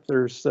again if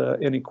there's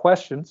any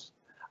questions.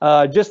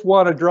 Just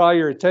want to draw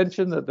your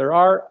attention that there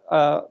are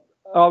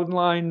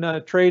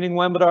online training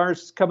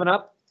webinars coming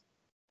up.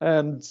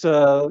 And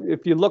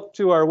if you look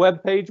to our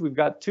webpage, we've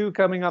got 2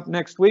 coming up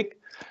next week.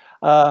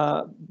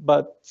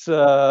 But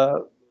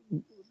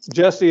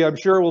Jesse, I'm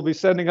sure, will be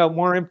sending out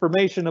more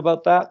information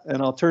about that,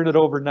 and I'll turn it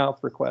over now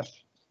for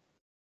questions.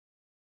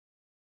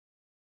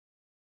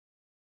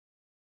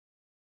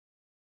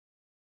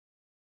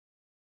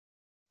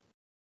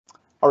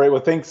 All right,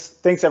 well,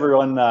 thanks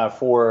everyone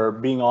for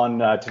being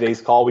on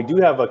today's call. We do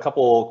have a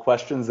couple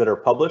questions that are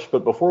published,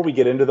 but before we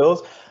get into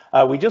those,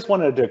 we just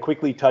wanted to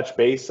quickly touch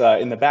base.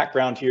 In the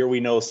background here,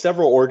 we know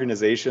several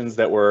organizations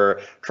that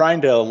were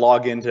trying to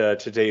log into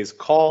today's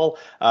call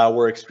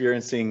were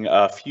experiencing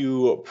a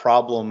few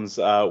problems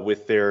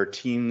with their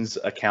Teams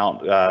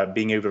account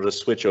being able to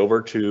switch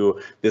over to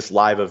this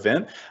live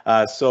event.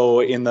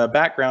 So in the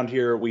background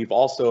here, we've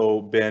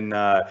also been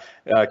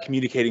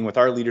communicating with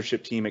our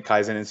leadership team at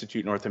Kaizen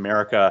Institute North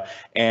America.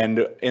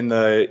 And in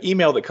the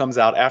email that comes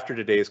out after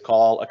today's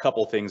call, a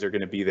couple things are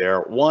going to be there.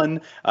 One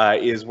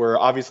is we're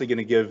obviously going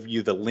to give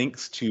you the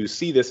links to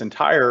see this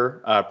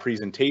entire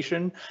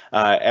presentation,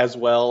 as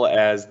well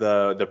as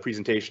the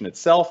presentation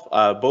itself.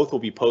 Both will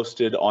be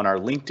posted on our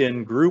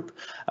LinkedIn group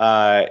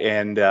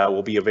and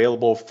will be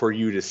available for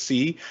you to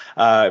see.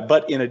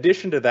 But in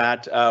addition to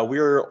that,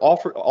 we're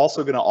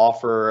also going to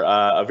offer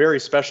a very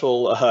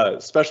special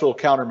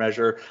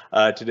countermeasure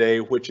today,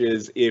 which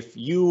is if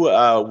you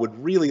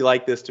would really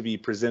like this to be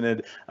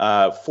presented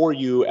for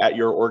you at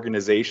your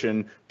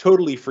organization,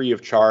 totally free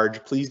of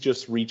charge, please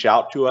just reach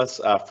out to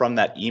us from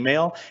that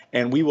email,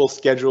 and we will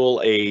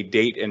schedule a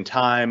date and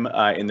time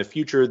in the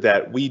future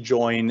that we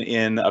join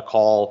in a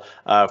call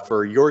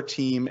for your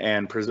team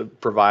and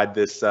provide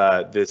this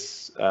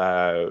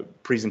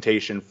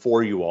presentation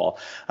for you all.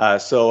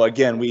 So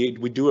again, we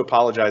do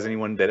apologize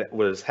anyone that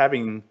was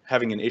having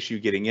an issue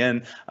getting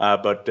in,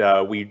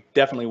 but we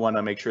definitely want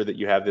to make sure that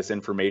you have this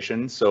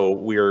information. So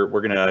we're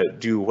going to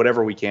do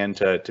whatever we can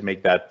to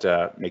make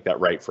that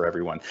right for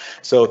everyone.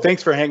 So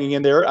thanks for hanging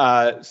in there.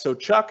 So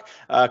Chuck,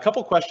 a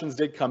couple questions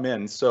did come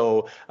in.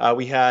 So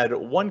we had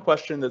one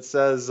question that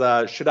says,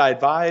 should I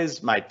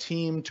advise my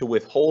team to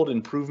withhold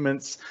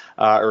improvements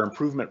or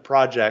improvement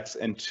projects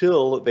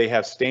until they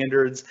have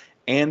standards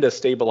and a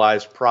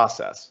stabilized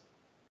process?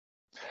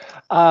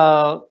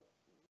 Well,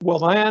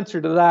 my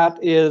answer to that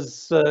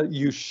is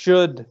you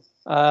should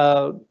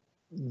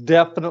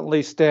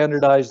definitely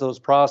standardize those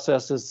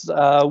processes.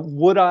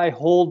 Would I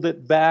hold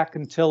it back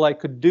until I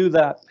could do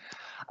that?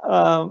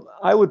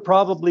 I would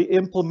probably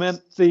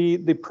implement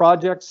the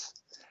projects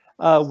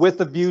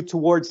with a view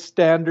towards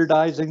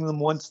standardizing them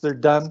once they're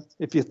done.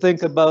 If you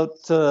think about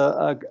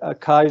a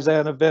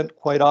Kaizen event,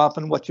 quite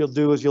often what you'll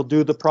do is you'll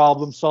do the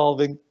problem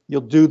solving,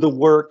 you'll do the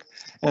work,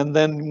 and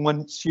then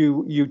once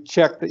you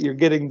check that you're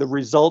getting the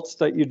results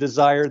that you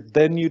desire,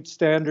 then you'd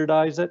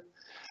standardize it.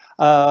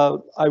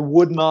 I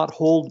would not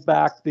hold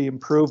back the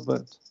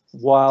improvement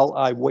while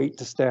I wait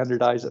to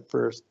standardize it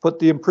first. Put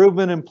the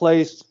improvement in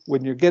place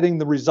when you're getting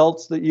the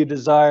results that you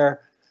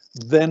desire,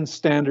 then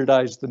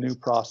standardize the new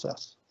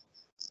process.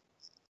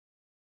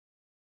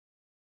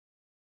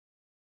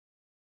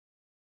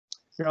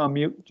 You're on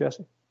mute,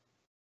 Jesse.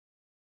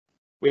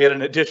 We had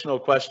an additional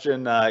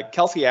question.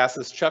 Kelsey asks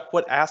us, Chuck,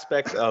 what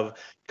aspects of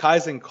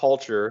Kaizen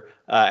culture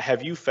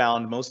have you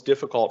found most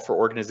difficult for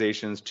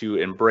organizations to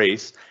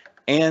embrace?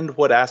 And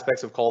what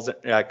aspects of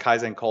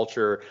Kaizen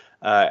culture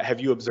have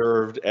you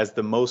observed as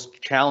the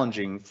most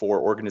challenging for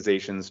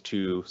organizations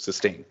to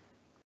sustain?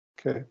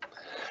 Okay,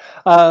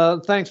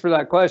 thanks for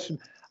that question.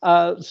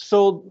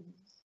 So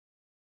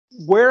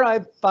where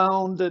I've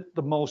found it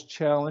the most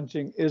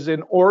challenging is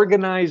in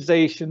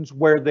organizations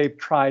where they've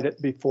tried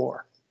it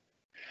before.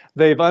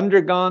 They've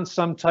undergone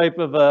some type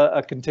of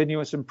a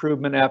continuous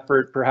improvement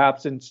effort,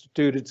 perhaps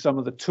instituted some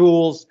of the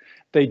tools.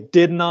 They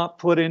did not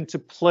put into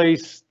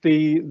place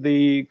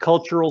the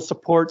cultural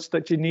supports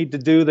that you need to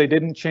do. They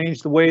didn't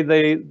change the way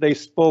they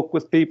spoke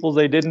with people.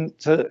 They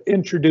didn't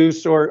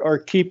introduce or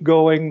keep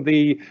going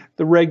the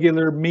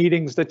regular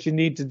meetings that you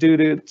need to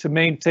do to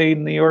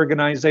maintain the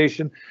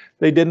organization.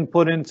 They didn't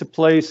put into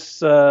place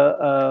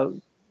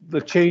the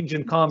change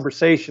in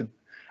conversation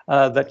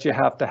that you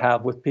have to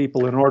have with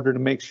people in order to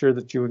make sure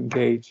that you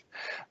engage.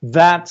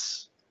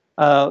 That's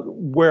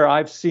where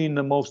I've seen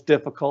the most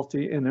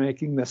difficulty in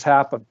making this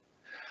happen.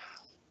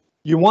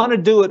 You want to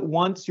do it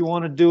once, you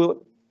want to do it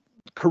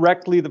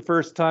correctly the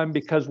first time,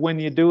 because when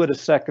you do it a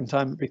second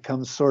time, it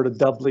becomes sort of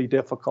doubly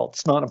difficult.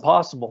 It's not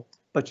impossible,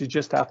 but you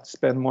just have to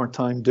spend more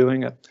time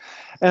doing it.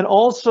 And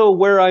also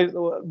where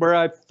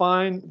I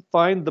find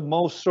the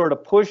most sort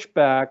of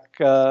pushback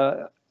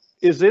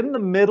is in the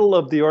middle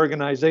of the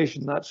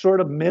organization, that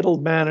sort of middle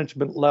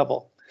management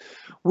level.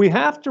 We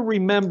have to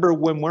remember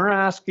when we're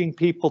asking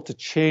people to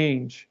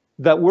change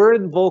that we're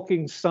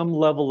invoking some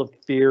level of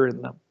fear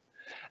in them.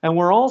 And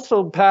we're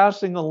also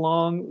passing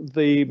along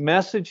the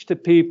message to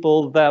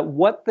people that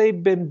what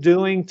they've been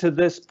doing to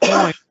this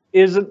point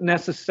isn't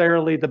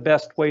necessarily the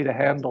best way to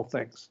handle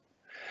things.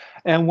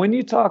 And when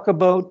you talk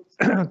about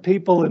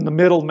people in the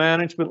middle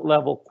management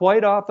level,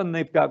 quite often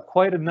they've got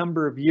quite a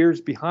number of years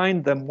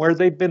behind them where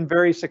they've been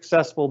very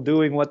successful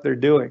doing what they're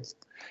doing.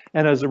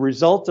 And as a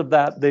result of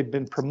that, they've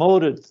been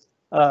promoted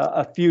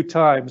a few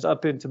times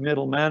up into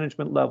middle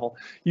management level.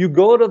 You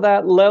go to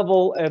that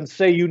level and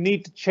say you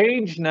need to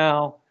change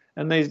now,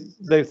 and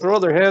they throw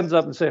their hands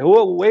up and say,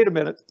 whoa, wait a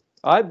minute,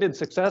 I've been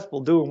successful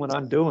doing what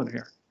I'm doing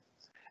here.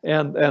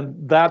 And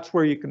that's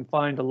where you can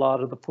find a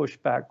lot of the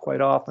pushback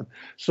quite often.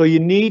 So you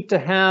need to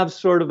have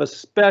sort of a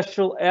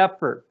special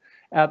effort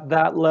at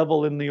that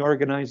level in the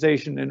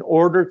organization in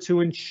order to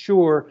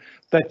ensure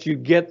that you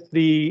get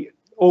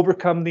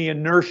overcome the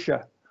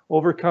inertia,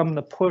 overcome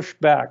the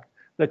pushback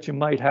that you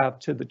might have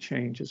to the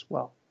change as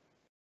well.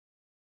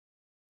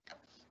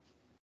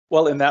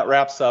 Well, and that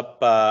wraps up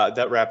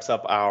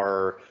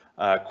our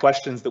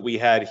questions that we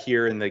had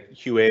here in the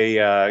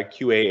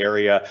QA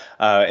area.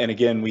 And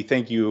again, we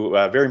thank you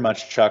very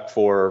much, Chuck,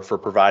 for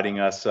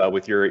providing us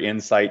with your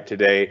insight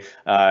today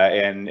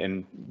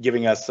and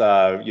giving us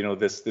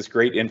this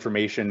great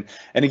information.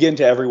 And again,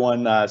 to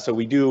everyone, so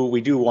we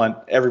do want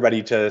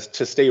everybody to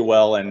stay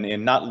well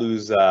and not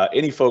lose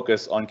any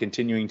focus on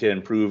continuing to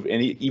improve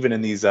even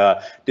in these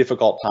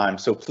difficult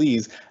times. So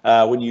please,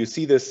 when you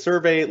see this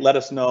survey, let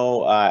us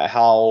know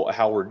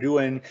how we're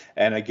doing.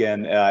 And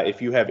again, if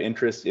you have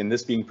interest in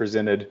this being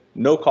presented,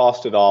 no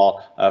cost at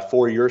all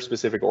for your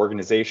specific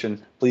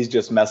organization, please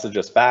just message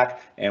us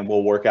back and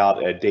we'll work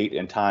out a date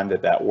and time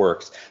that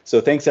works. So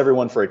thanks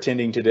everyone for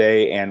attending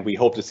today, and we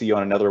hope to see you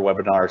on another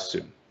webinar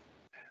soon.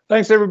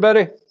 Thanks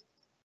everybody.